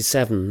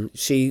 1987,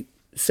 she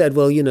said,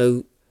 well, you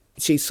know,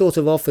 she sort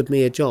of offered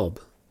me a job,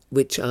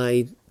 which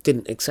I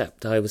didn't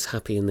accept. I was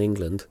happy in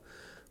England.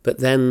 But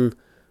then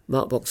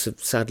Mark Boxer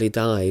sadly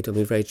died, I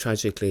mean, very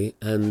tragically,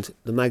 and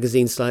the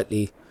magazine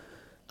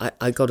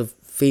I got a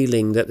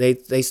feeling that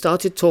they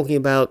started talking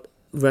about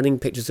running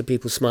pictures of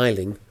people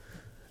smiling.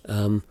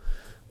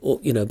 Or,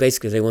 you know,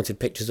 basically they wanted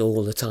pictures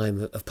all the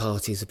time of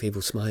parties of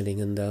people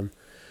smiling, and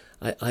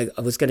I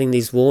was getting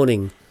these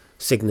warning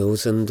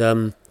signals,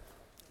 and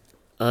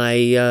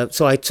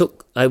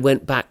I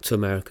went back to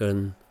America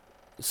and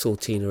saw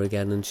Tina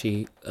again, and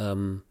she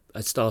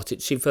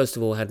first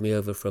of all had me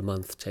over for a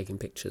month taking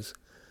pictures,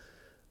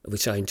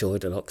 which I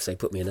enjoyed a lot because they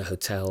put me in a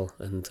hotel,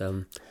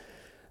 and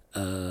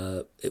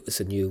it was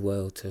a new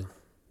world to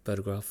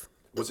photograph.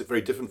 Was it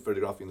very different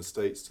photographing in the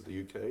States to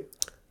the UK?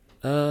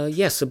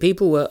 Yes, the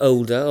people were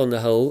older on the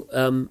whole,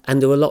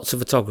 and there were lots of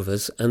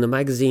photographers, and the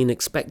magazine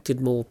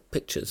expected more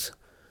pictures.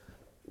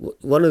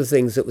 One of the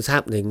things that was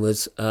happening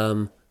was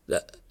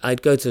that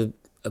I'd go to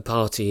a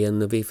party and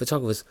there'd be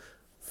photographers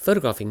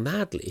photographing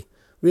madly,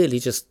 really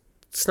just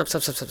snap,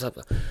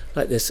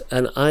 like this.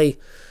 And I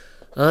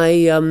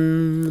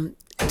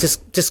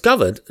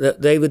discovered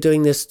that they were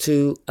doing this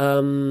to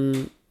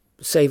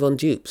save on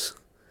dupes.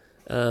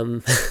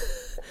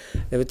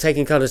 They were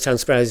taking colours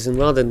transparencies, and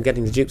rather than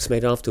getting the dupes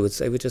made afterwards,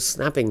 they were just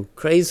snapping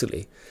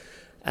crazily.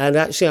 And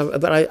actually,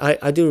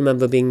 I do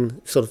remember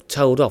being sort of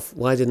told off.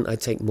 Why didn't I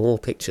take more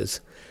pictures?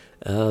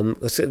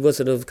 It was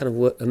sort of kind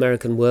of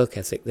American work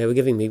ethic. They were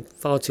giving me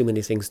far too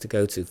many things to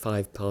go to,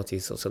 5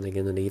 parties or something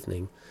in an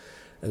evening.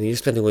 And you're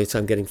spending all your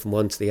time getting from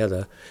one to the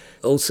other.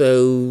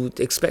 Also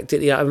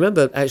expected, I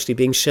remember actually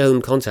being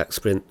shown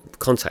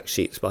contact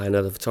sheets by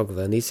another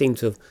photographer, and he seemed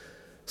to have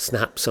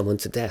snapped someone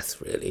to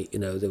death, really.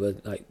 There were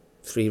like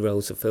 3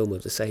 rolls of film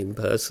of the same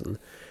person.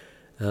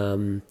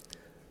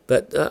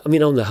 But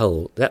on the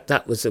whole,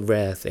 that was a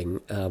rare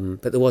thing.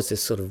 But there was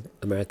this sort of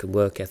American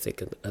work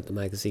ethic at the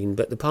magazine.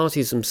 But the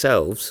parties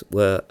themselves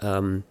were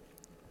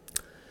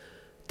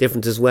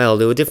different as well.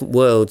 There were different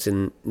worlds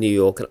in New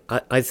York.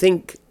 I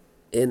think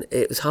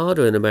it was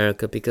harder in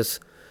America because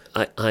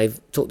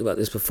I've talked about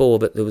this before,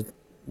 but there was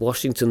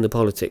Washington, the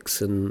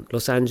politics, and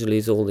Los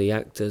Angeles, all the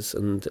actors,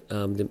 and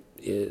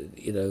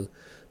the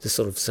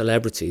sort of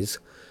celebrities.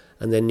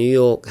 And then New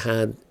York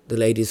had the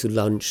ladies who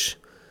lunch,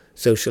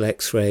 social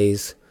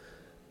X-rays,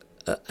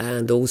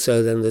 and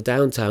also then the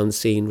downtown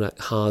scene, like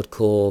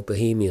hardcore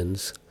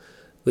bohemians,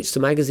 which the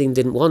magazine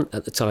didn't want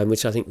at the time,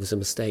 which I think was a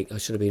mistake. I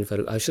should have been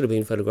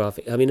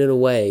photographing. In a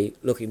way,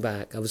 looking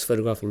back, I was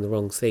photographing the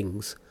wrong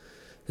things,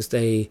 because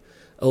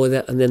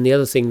and then the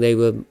other thing,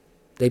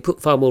 they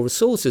put far more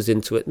resources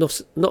into it,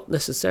 not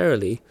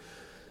necessarily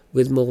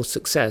with more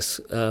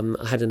success.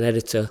 I had an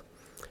editor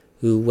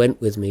who went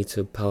with me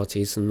to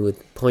parties and would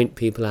point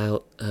people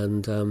out,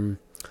 and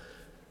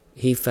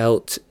he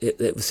felt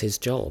it was his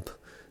job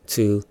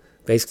to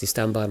basically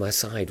stand by my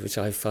side, which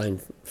I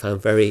found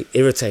very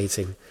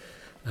irritating,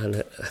 and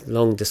had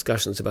long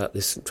discussions about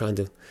this, trying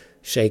to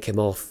shake him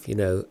off,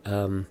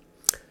 but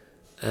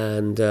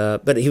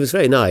he was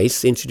very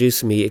nice,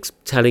 introducing me,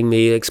 telling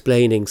me,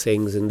 explaining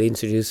things, and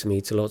introducing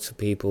me to lots of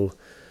people,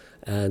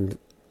 and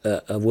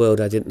a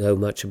world I didn't know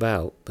much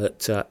about,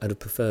 but I'd have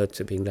preferred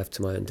to being left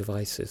to my own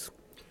devices.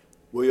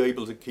 Were you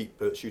able to keep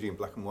shooting in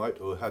black and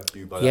white, or had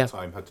you by that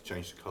time had to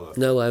change the colour?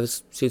 No, I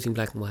was shooting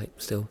black and white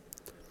still.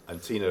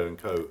 And Tina and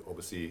co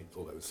obviously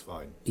thought that was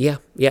fine. Yeah.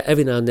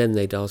 Every now and then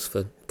they'd ask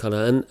for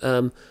colour, and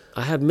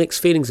I had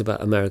mixed feelings about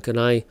America. And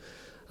I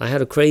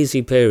had a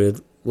crazy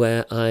period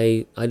where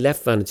I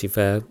left Vanity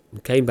Fair,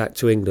 came back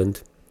to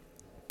England,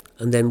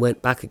 and then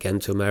went back again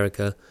to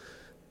America.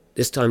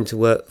 This time to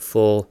work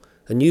for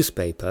a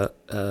newspaper,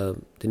 the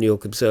New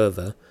York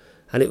Observer,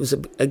 and it was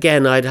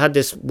again I'd had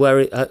this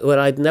worry where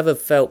I'd never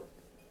felt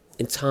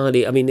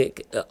entirely.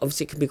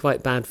 Obviously it can be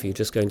quite bad for you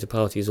just going to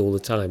parties all the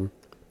time.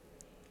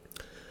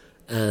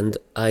 And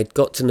I'd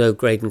got to know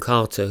Graydon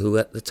Carter, who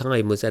at the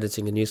time was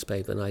editing a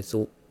newspaper, and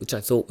which I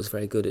thought was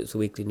very good. It was a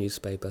weekly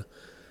newspaper,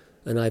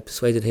 and I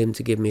persuaded him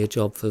to give me a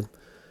job for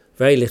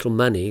very little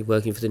money,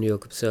 working for the New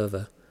York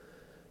Observer.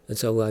 And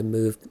so I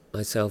moved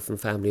myself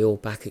and family all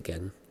back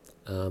again.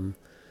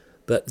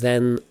 But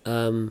then,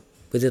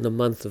 within a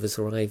month of us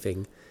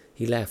arriving,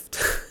 he left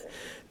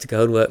to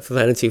go and work for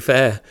Vanity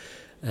Fair,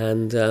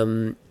 and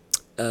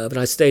but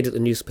I stayed at the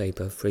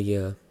newspaper for a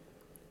year.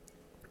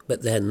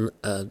 But then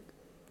I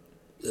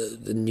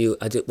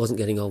wasn't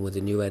getting on with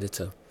the new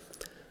editor,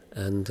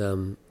 and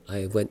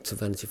I went to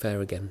Vanity Fair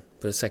again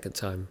for a second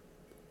time.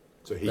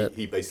 So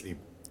he basically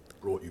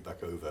brought you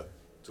back over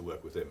to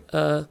work with him.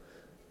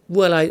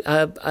 Well,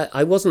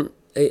 I wasn't.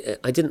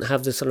 I didn't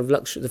have the sort of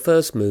luxury. The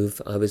first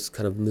move I was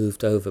kind of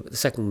moved over, but the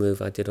second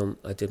move I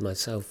did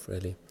myself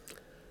really.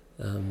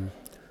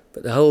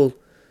 But the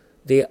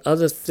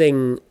other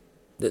thing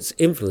that's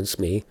influenced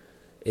me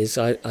is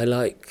my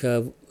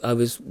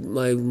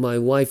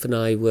wife and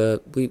I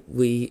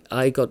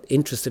got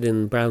interested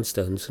in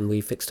brownstones, and we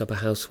fixed up a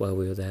house while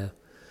we were there.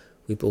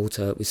 We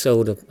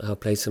sold our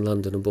place in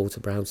London and bought a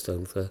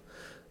brownstone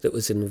that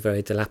was in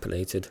very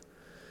dilapidated.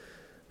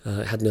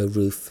 It had no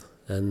roof,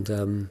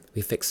 and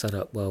we fixed that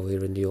up while we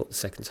were in New York the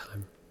second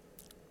time.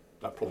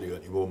 That probably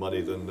earned you more money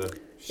than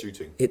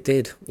shooting. It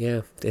did,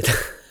 yeah, it did.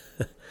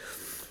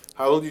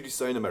 How long did you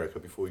stay in America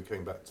before you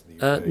came back to the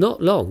UK?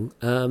 Not long.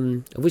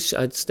 I wish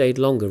I'd stayed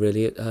longer,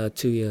 really,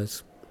 2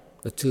 years.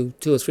 2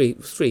 or 3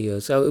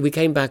 years. So we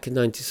came back in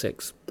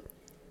 96,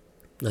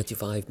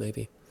 95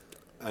 maybe.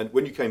 And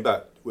when you came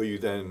back, were you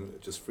then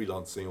just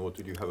freelancing, or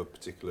did you have a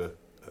particular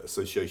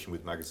association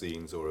with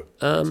magazines or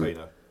a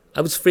retainer?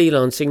 I was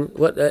freelancing,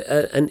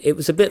 and it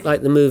was a bit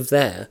like the move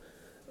there,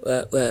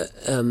 where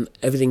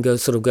everything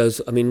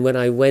goes. I mean, when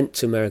I went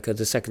to America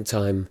the second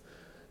time,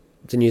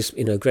 the news,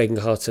 Greg and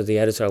Carter, the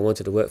editor I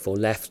wanted to work for,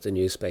 left the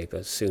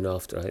newspaper soon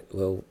after.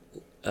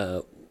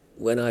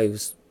 When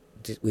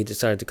we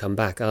decided to come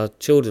back, our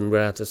children were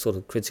at a sort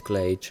of critical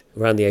age,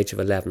 around the age of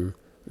 11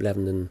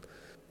 and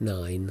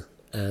 9,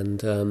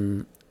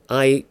 and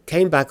I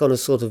came back on a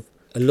sort of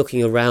a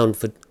looking around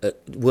for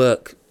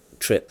work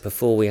trip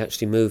before we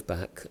actually moved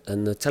back,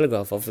 and the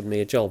Telegraph offered me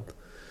a job,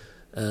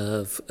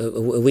 a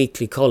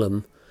weekly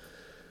column,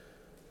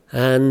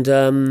 and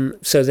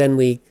so then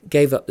we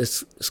gave up the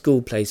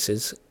school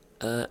places,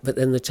 but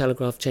then the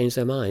Telegraph changed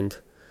their mind.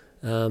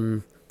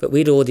 But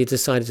we'd already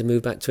decided to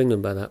move back to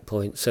England by that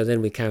point, so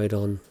then we carried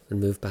on and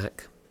moved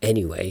back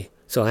anyway.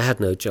 So I had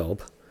no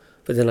job,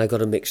 but then I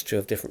got a mixture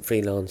of different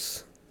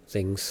freelance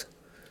things.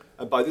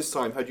 And by this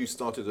time, had you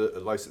started a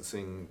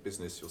licensing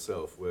business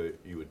yourself, where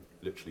you would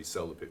literally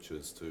sell the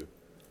pictures to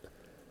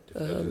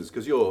different editors?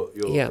 Because your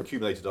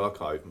accumulated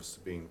archive must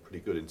have been pretty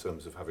good in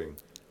terms of having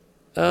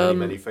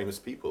many famous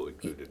people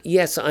included.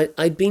 Yes,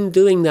 I'd been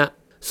doing that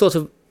sort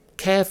of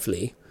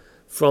carefully.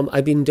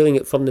 I'd been doing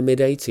it from the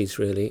mid-'80s,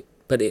 really,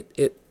 but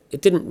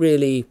it didn't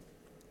really...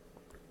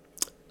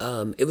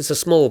 it was a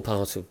small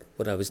part of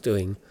what I was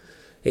doing.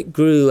 It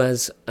grew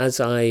as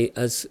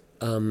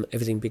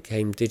everything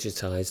became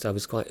digitised. I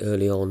was quite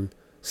early on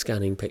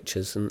scanning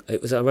pictures, and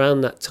it was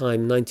around that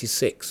time,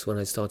 96, when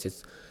I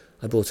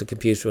bought a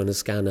computer and a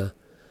scanner,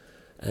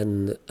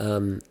 and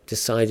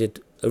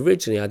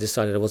originally I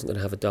decided I wasn't going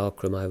to have a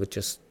darkroom, I would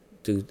just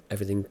do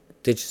everything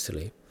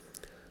digitally.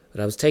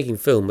 But I was taking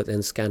film but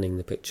then scanning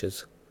the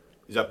pictures.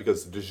 Is that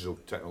because the digital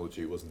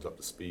technology wasn't up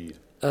to speed?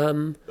 They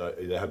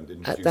hadn't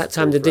introduced at that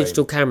time the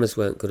digital cameras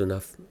weren't good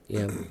enough,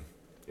 yeah.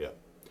 Yeah.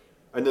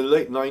 And in the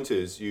late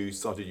 90s you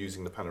started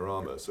using the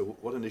panorama, so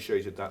what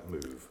initiated that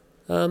move?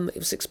 It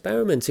was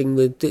experimenting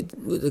with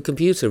the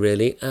computer,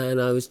 really, and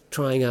I was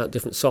trying out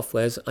different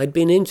softwares. I'd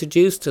been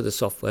introduced to the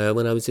software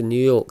when I was in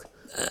New York,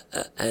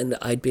 and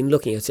I'd been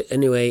looking at it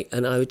anyway,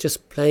 and I was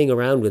just playing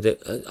around with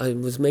it. I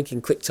was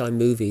making QuickTime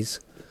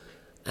movies,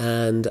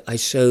 and I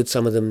showed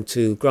some of them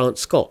to Grant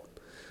Scott,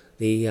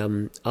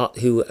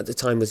 who at the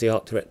time was the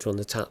art director on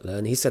the Tatler,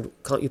 and he said,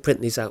 "Can't you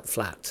print these out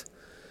flat?"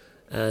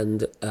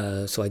 And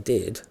so I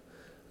did.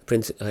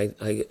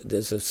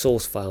 There's a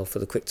source file for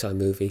the QuickTime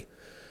movie,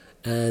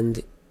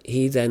 and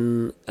he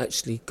then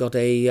actually got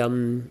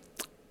someone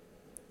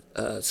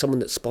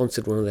that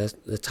sponsored one of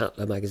the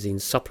Tatler magazine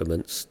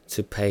supplements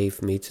to pay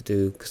for me to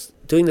do, because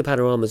doing the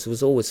panoramas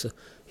was always a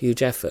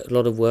huge effort, a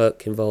lot of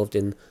work involved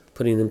in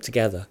putting them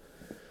together.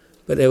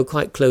 But they were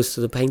quite close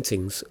to the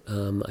paintings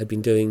I'd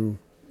been doing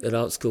at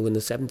art school in the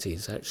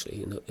 70s,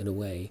 actually, in a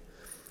way.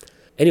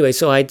 Anyway,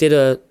 so I did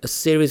a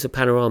series of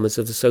panoramas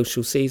of the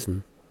social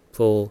season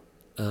for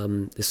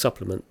this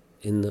supplement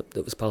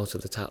that was part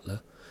of the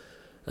Tatler.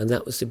 And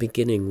that was the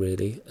beginning,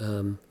 really.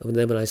 And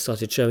then when I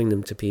started showing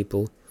them to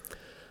people,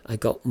 I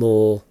got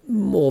more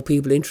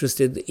people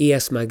interested. The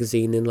ES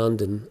magazine in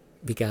London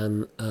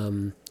began.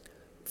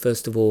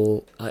 First of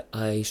all,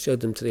 I showed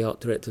them to the art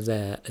director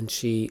there, and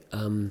she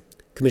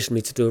commissioned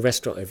me to do a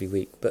restaurant every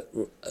week. But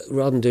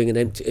rather than doing an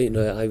empty,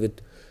 I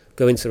would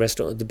go into the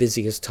restaurant at the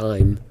busiest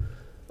time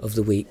of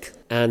the week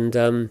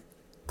and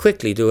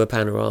quickly do a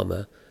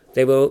panorama.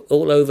 They were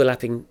all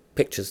overlapping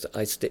pictures that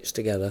I stitched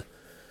together.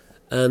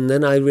 And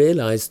then I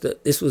realised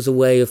that this was a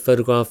way of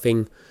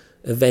photographing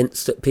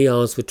events that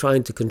PRs were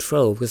trying to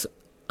control, because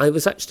I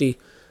was actually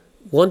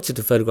wanted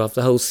to photograph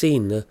the whole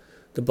scene,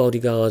 the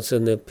bodyguards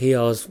and the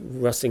PRs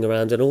rustling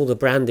around and all the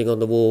branding on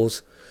the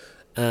walls,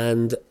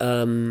 and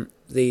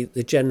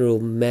the general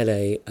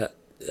melee at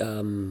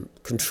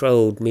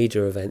controlled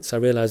media events. I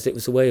realised it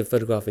was a way of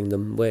photographing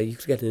them where you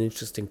could get an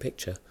interesting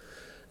picture.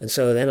 And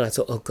so then I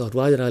thought, oh God,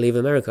 why did I leave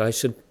America? I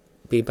should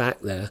be back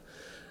there.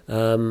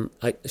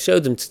 I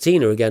showed them to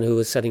Tina again, who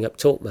was setting up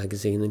Talk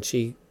magazine, and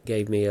she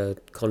gave me a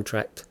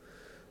contract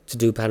to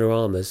do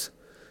panoramas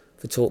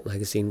for Talk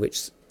magazine,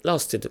 which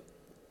lasted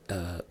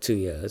 2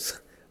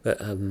 years. But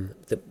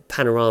the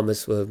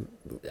panoramas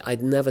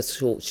I'd never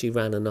thought she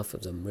ran enough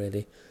of them,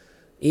 really.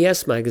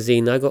 ES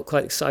magazine, I got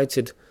quite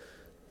excited.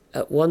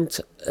 At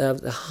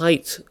the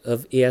height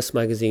of ES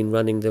magazine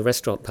running the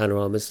restaurant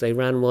panoramas, they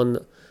ran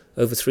one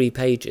over 3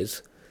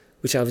 pages,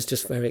 which I was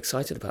just very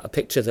excited about. A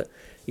picture that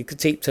you could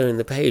keep turning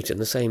the page in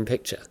the same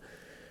picture.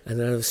 And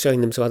then I was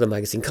showing them to other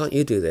magazines, can't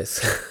you do this?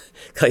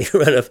 Can't you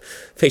run a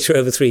picture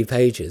over 3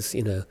 pages,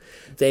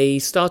 They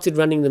started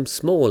running them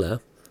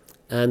smaller,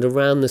 and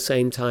around the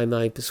same time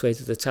I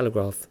persuaded the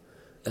Telegraph.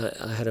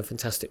 I had a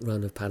fantastic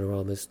run of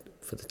panoramas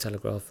for the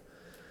Telegraph,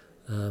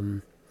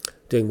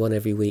 doing one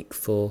every week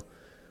for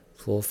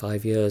 4 or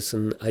 5 years,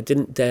 and I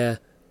didn't dare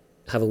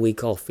have a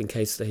week off in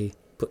case they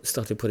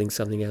started putting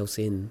something else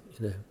in,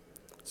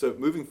 So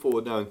moving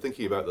forward now and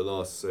thinking about the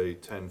last, say,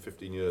 10,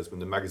 15 years when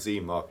the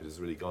magazine market has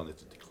really gone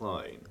into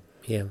decline,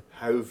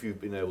 how have you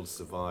been able to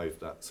survive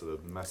that sort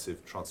of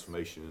massive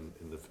transformation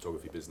in the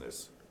photography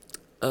business?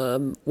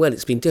 Well,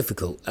 it's been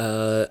difficult.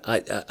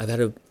 I've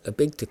had a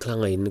big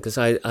decline because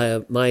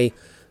my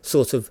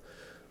sort of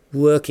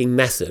working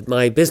method,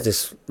 my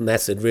business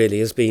method really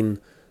has been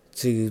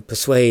to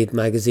persuade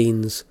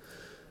magazines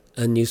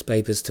and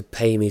newspapers to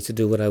pay me to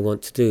do what I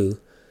want to do,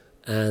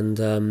 and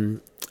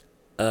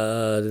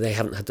they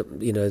haven't had to,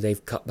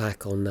 they've cut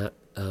back on that.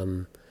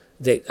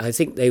 I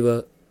think they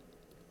were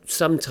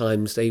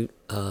sometimes the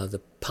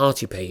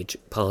party page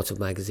part of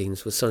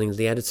magazines was something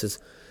the editors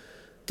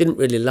didn't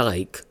really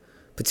like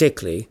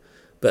particularly,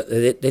 but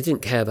they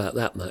didn't care about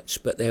that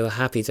much, but they were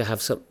happy to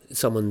have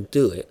someone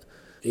do it.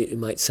 It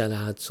might sell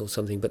ads or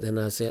something, but then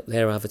as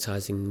their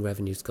advertising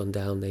revenue's gone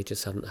down, they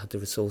just haven't had the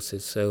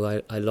resources.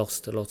 So I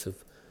lost a lot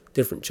of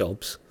different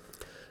jobs.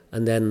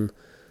 And then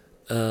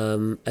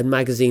and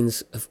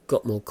magazines have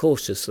got more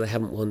cautious, so they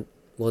haven't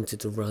wanted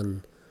to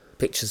run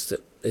pictures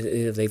that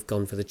they've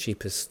gone for the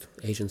cheapest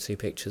agency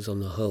pictures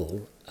on the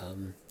whole.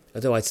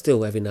 Although I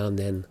still every now and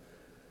then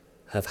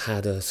have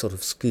had a sort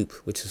of scoop,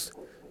 which has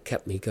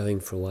kept me going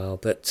for a while.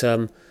 But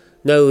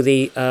no,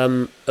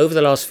 over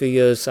the last few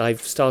years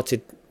I've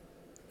started.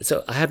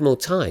 So I had more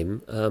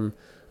time.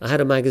 I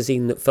had a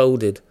magazine that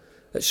folded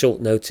at short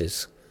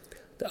notice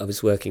that I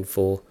was working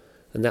for,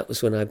 and that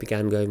was when I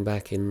began going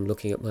back and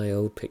looking at my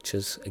old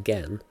pictures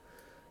again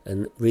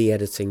and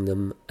re-editing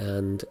them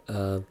and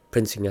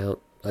printing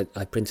out.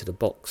 I printed a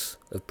box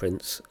of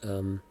prints,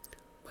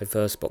 my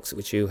first box,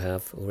 which you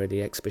have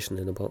already, Exhibition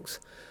in a Box,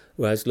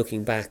 where I was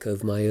looking back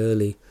over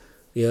the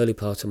early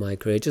part of my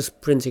career, just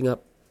printing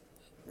up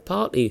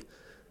partly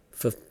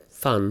for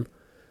fun,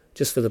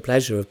 just for the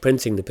pleasure of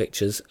printing the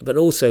pictures, but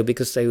also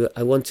because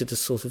I wanted to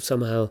sort of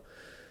somehow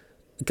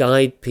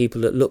guide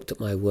people that looked at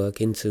my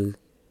work into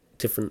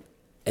different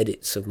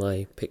edits of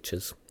my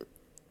pictures.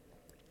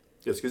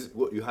 Yes, because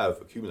what you have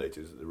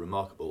accumulated is a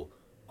remarkable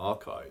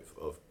archive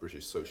of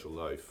British social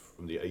life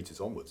from the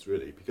 80s onwards,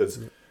 really, because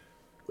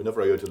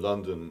whenever I go to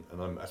London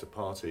and I'm at a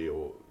party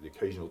or the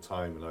occasional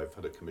time when I've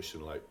had a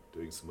commission like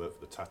doing some work for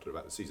the Tatler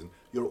about the season,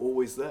 you're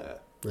always there.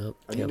 And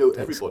you know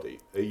everybody.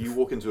 You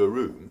walk into a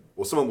room,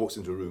 or someone walks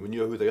into a room and you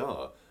know who they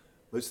are.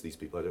 Most of these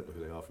people, I don't know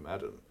who they are from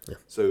Adam. Yeah.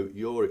 So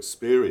your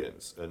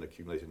experience and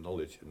accumulated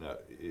knowledge in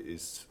that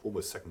is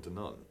almost second to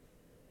none.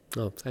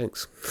 Oh,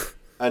 thanks.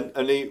 And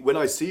when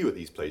I see you at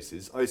these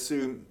places, I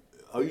assume,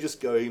 are you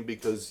just going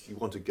because you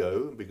want to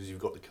go, because you've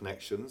got the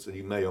connections, and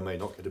you may or may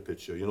not get a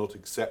picture? You're not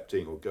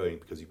accepting or going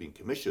because you've been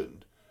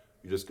commissioned.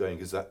 You're just going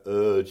because that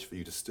urge for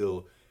you to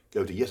still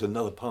go to yet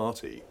another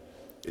party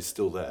is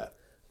still there.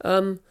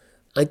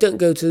 I don't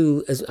go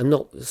to, I'm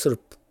not sort of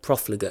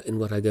profligate in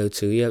what I go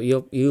to.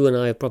 You and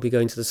I are probably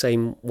going to the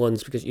same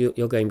ones because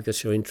you're going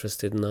because you're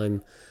interested, and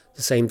I'm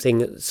the same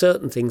thing.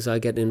 Certain things I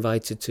get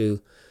invited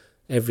to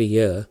every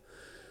year,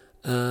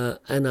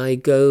 and I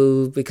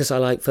go because I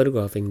like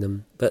photographing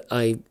them, but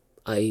I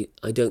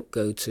don't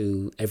go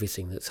to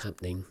everything that's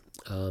happening.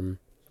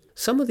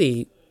 Some of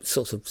the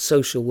sort of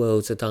social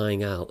worlds are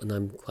dying out, and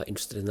I'm quite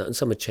interested in that, and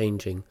some are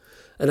changing.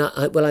 And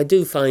I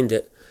do find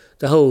it,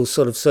 the whole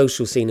sort of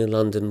social scene in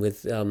London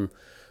with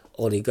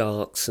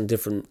oligarchs and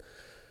different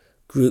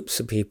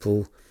groups of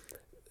people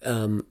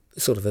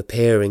sort of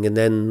appearing and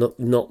then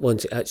not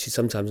wanting, actually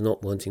sometimes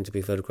not wanting to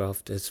be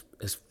photographed has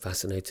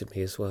fascinated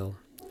me as well.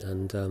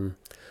 And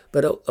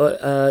but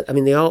I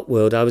mean, the art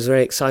world, I was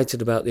very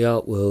excited about the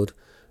art world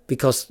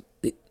because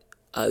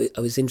I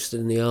was interested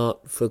in the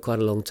art for quite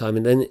a long time,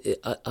 and then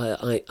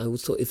I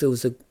always thought if there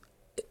was a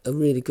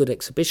really good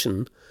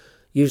exhibition,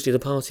 usually the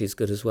party is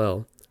good as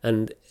well.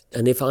 And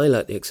if I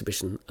like the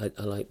exhibition, I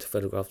like to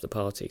photograph the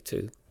party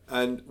too.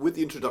 And with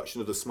the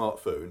introduction of the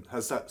smartphone,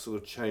 has that sort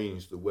of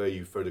changed the way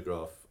you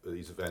photograph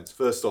these events?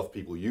 First off,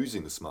 people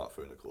using the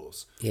smartphone, of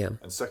course. Yeah.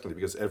 And secondly,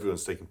 because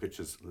everyone's taking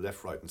pictures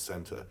left, right and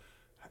centre,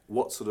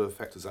 what sort of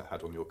effect has that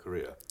had on your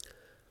career?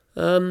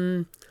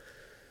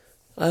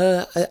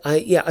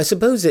 I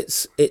suppose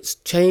it's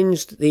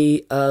changed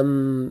the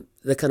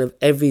kind of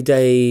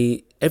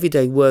everyday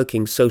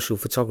working social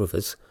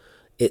photographers.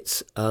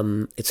 It's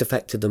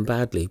affected them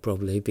badly,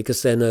 probably,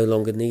 because they're no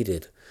longer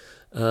needed.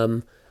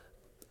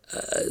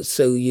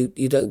 So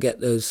you don't get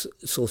those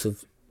sort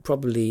of,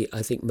 probably,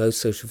 I think most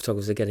social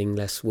photographers are getting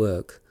less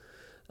work.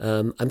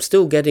 I'm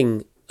still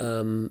getting,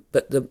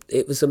 but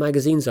it was the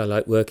magazines I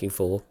liked working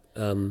for,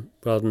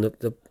 rather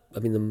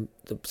than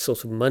the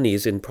sort of money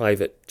is in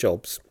private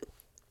jobs,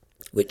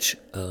 which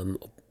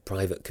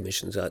private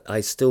commissions.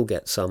 I still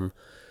get some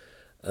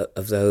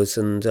of those,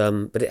 and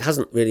but it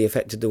hasn't really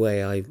affected the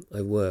way I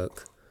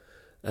work.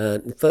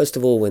 First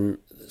of all, when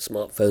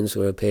smartphones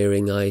were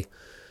appearing, I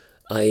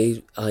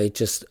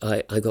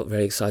got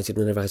very excited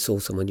whenever I saw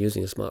someone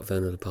using a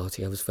smartphone at a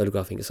party. I was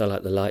photographing because I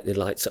like the light; it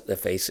lights up their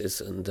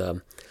faces,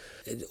 and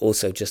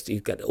also just you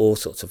get all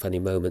sorts of funny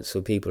moments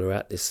where people are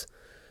at this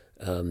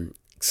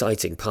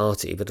exciting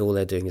party, but all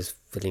they're doing is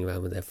fiddling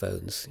around with their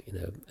phones,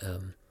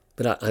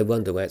 But I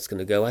wonder where it's going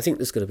to go. I think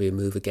there's going to be a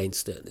move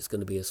against it. It's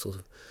going to be a sort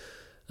of,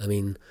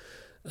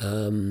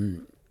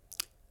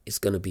 it's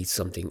going to be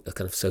a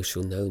kind of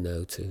social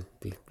no-no to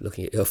be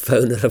looking at your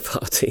phone at a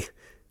party.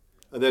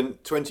 And then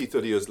 20,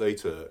 30 years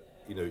later,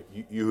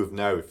 you have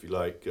now, if you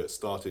like,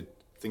 started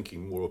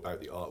thinking more about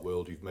the art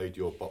world. You've made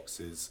your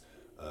boxes.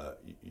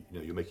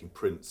 You're making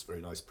prints,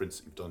 very nice prints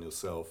that you've done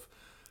yourself.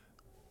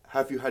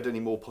 Have you had any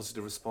more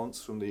positive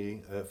response from the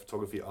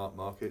photography art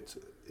market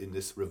in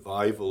this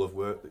revival of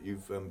work that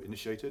you've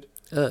initiated?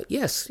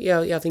 Yes, yeah,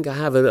 I think I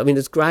have. I mean,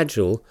 it's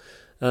gradual.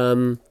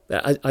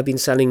 I've been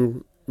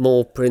selling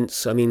more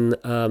prints. I mean,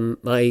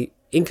 my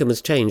income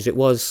has changed. It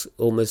was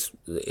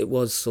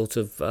sort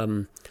of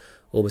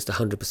almost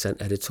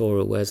 100%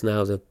 editorial, whereas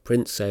now the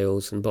print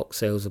sales and box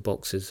sales of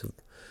boxes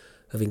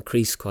have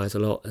increased quite a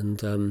lot,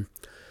 and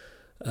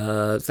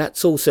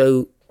that's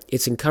also,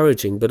 it's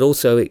encouraging, but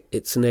also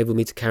it's enabled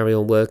me to carry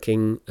on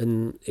working,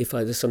 and if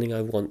there's something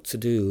I want to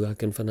do, I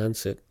can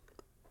finance it.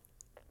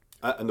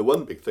 And the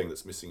one big thing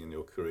that's missing in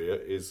your career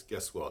is,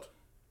 guess what?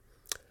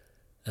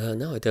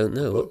 No, I don't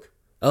know. A book.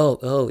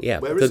 Oh, yeah.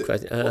 Where good is it?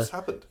 question. What's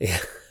happened? Yeah,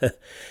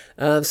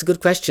 it's a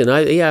good question.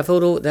 I've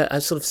thought all that, a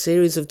sort of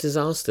series of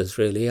disasters.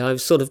 Really, I've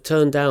sort of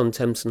turned down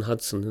Thames and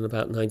Hudson in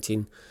about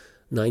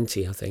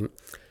 1990, I think,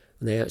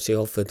 when they actually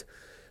offered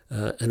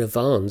an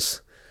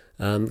advance.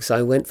 So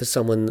I went for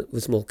someone that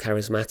was more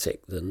charismatic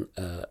than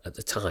at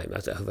the time. I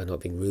hope I'm not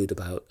being rude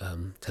about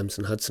Thames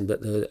and Hudson,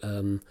 but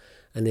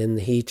and then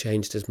he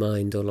changed his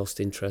mind or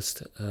lost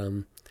interest,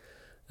 and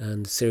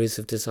a series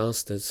of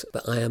disasters.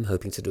 But I am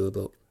hoping to do a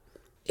book.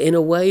 In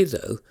a way,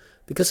 though,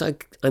 because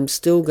I'm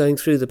still going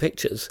through the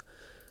pictures,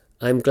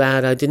 I'm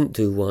glad I didn't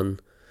do one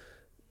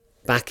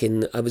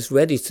I was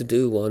ready to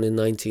do one in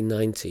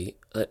 1990.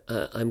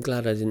 I'm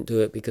glad I didn't do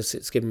it because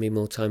it's given me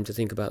more time to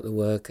think about the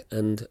work,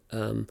 and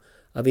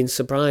I've been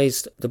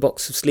surprised. The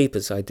box of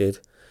sleepers I did,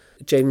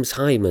 James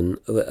Hyman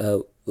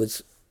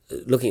was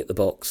looking at the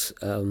box,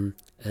 and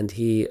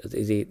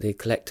the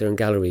collector and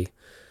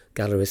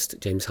gallerist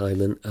James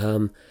Hyman,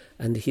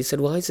 and he said,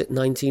 "Why is it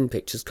 19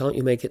 pictures? Can't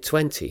you make it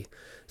 20?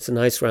 It's a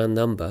nice round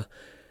number."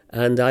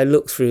 And I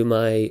looked through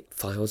my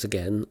files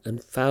again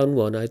and found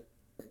one I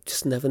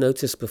just never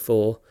noticed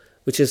before,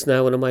 which is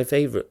now one of my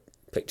favourite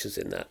pictures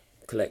in that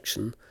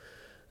collection.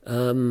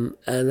 And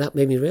that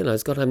made me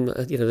realise, God,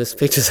 there's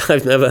pictures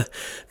I've never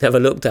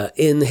looked at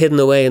hidden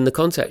away in the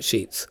contact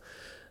sheets.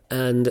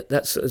 And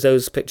that's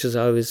those pictures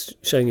I was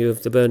showing you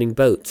of the burning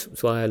boat.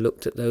 That's why I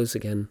looked at those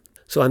again.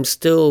 So I'm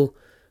still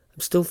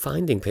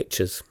finding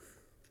pictures.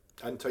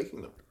 And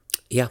taking them.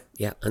 Yeah,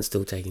 and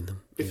still taking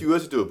them. If you were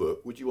to do a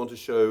book, would you want to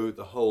show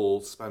the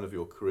whole span of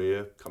your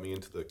career, coming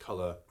into the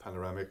colour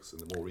panoramics and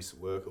the more recent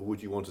work, or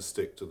would you want to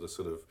stick to the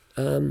sort of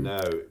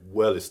now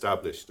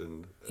well-established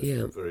and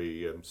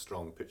very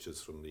strong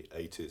pictures from the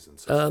 80s and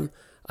so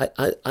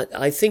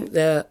I think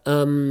they're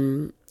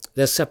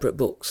separate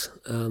books.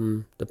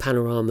 The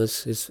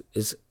Panoramas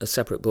is a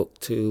separate book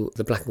to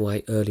the black and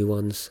white early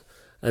ones.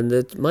 And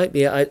there might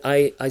be,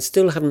 I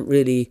still haven't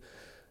really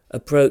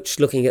approached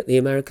looking at the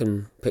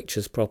American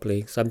pictures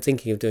properly. So I'm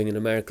thinking of doing an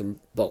American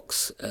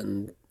box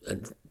and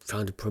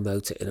trying to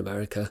promote it in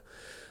America.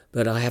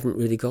 But I haven't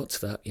really got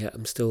to that yet.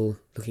 I'm still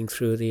looking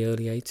through the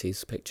early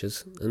 80s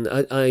pictures. And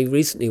I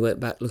recently went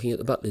back looking at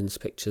the Butlins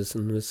pictures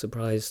and was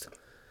surprised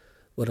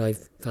what I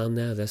found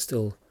there. They're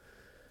still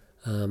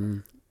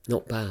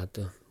not bad,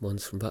 the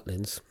ones from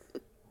Butlins.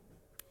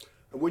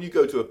 And when you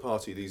go to a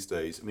party these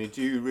days, I mean,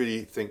 do you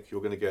really think you're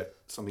going to get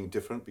something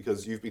different?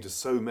 Because you've been to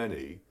so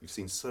many, you've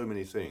seen so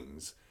many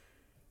things.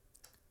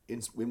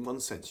 In one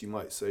sense, you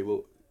might say,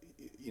 well,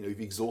 you've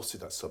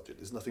exhausted that subject.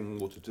 There's nothing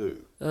more to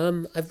do.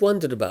 I've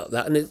wondered about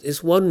that, and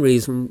it's one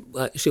reason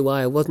actually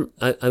why I wasn't.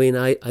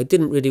 I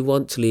didn't really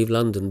want to leave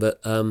London, but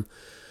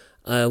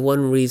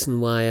one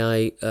reason why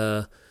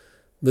I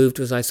moved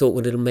was I thought,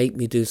 well, it'll make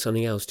me do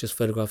something else, just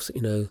photographs,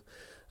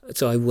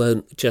 So I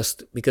won't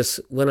just, because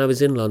when I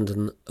was in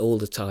London all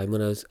the time,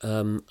 when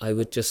I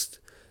would just,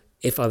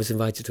 if I was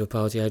invited to a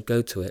party, I'd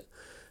go to it.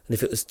 And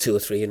if it was 2 or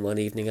 3 in one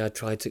evening, I'd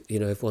try to,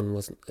 if one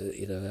wasn't,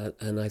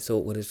 and I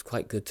thought, well, it's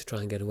quite good to try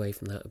and get away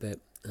from that a bit.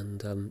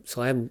 And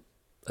so I'm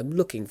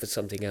looking for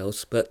something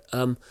else, but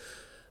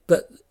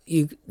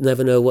you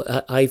never know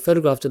what. I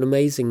photographed an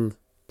amazing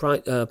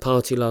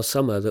party last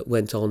summer that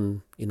went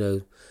on,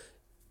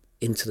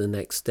 into the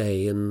next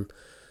day, and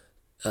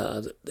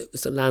it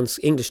was the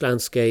English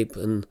landscape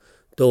and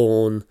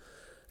dawn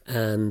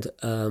and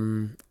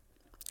kind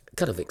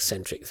of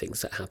eccentric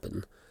things that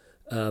happen.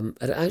 And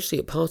actually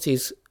at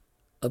parties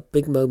are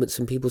big moments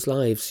in people's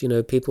lives.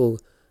 People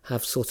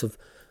have sort of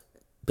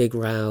big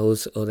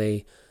rows, or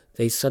they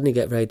suddenly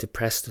get very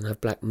depressed and have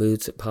black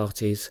moods at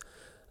parties.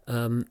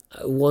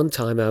 One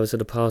time I was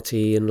at a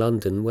party in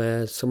London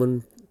where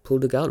someone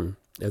pulled a gun.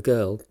 A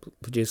girl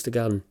produced a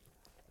gun,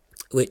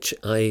 which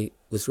I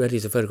was ready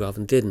to photograph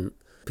and didn't,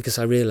 because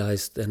I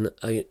realised then,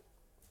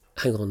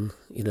 hang on,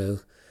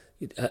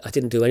 I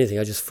didn't do anything,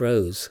 I just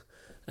froze.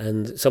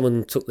 And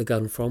someone took the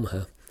gun from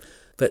her.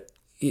 But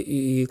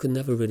you can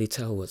never really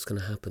tell what's going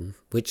to happen,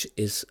 which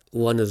is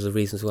one of the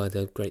reasons why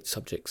they're great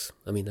subjects.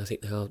 I mean, I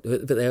think they are,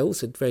 but they're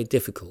also very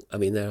difficult. I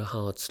mean, they're a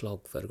hard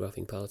slog,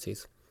 photographing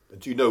parties.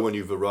 And do you know when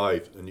you've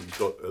arrived and you've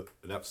got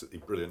an absolutely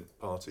brilliant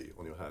party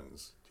on your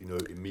hands? Do you know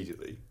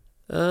immediately?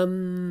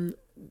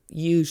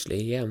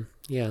 Usually, yeah.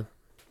 Yeah.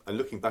 And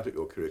looking back at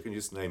your career, can you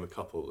just name a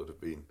couple that have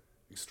been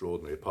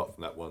extraordinary, apart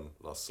from that one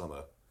last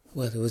summer?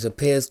 Well, there was a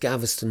Piers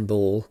Gaveston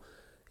ball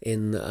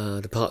in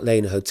the Park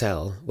Lane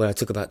Hotel where I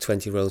took about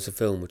 20 rolls of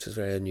film, which was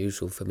very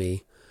unusual for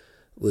me.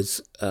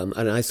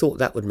 And I thought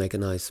that would make a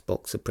nice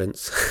box of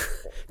prints.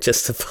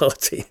 Just a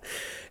party.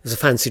 It was a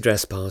fancy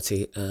dress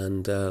party,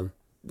 and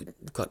we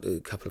got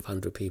a couple of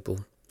hundred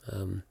people.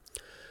 No,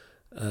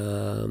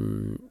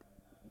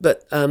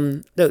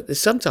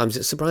 sometimes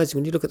it's surprising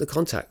when you look at the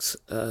contacts.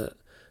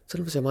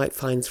 Sometimes I might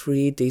find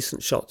 3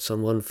 decent shots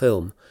on one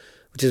film,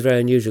 which is very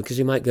unusual because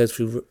you might go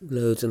through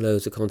loads and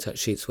loads of contact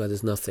sheets where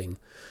there's nothing,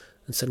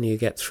 and suddenly you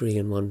get 3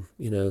 in one,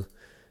 in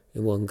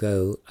one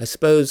go. I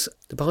suppose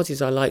the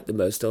parties I like the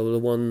most are the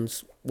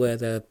ones where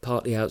they're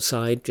partly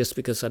outside, just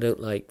because I don't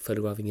like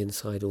photographing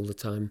inside all the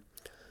time.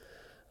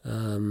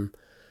 And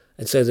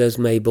so those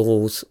May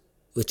balls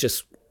with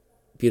just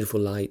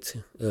beautiful light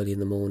early in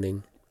the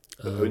morning.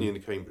 But only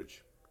in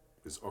Cambridge,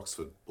 because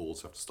Oxford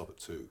balls have to stop at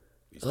 2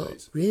 these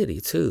days. Really,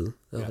 2?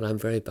 Oh, Yeah. well, I'm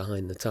very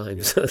behind the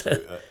times. Yeah,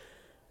 so,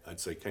 I'd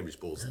say Cambridge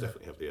balls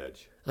definitely have the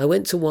edge. I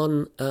went to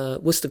one,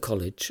 Worcester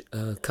College,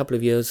 a couple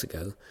of years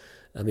ago.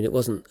 I mean, it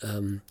wasn't,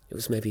 it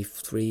was maybe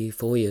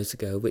 3-4 years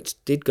ago,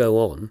 which did go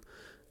on,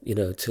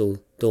 till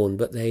dawn,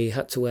 but they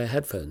had to wear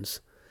headphones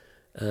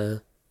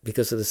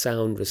because of the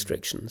sound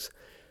restrictions.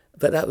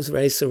 But that was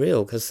very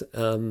surreal because,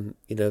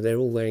 they're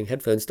all wearing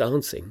headphones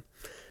dancing.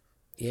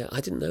 Yeah,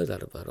 I didn't know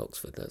that about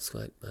Oxford. That's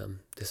quite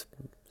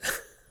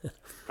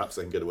Perhaps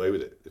they can get away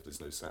with it if there's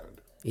no sound.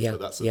 Yeah,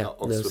 But that's yeah,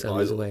 Oxford no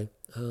sound is Bible. away.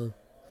 Oh,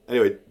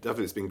 Anyway,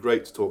 definitely it's been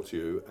great to talk to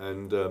you,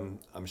 and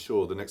I'm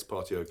sure the next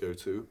party I go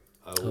to,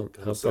 I'll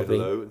I'll say probably-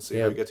 hello and see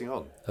yeah. how you're getting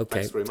on. okay,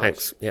 Thanks very much.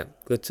 thanks. Yeah,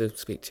 good to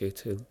speak to you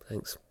too.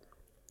 Thanks.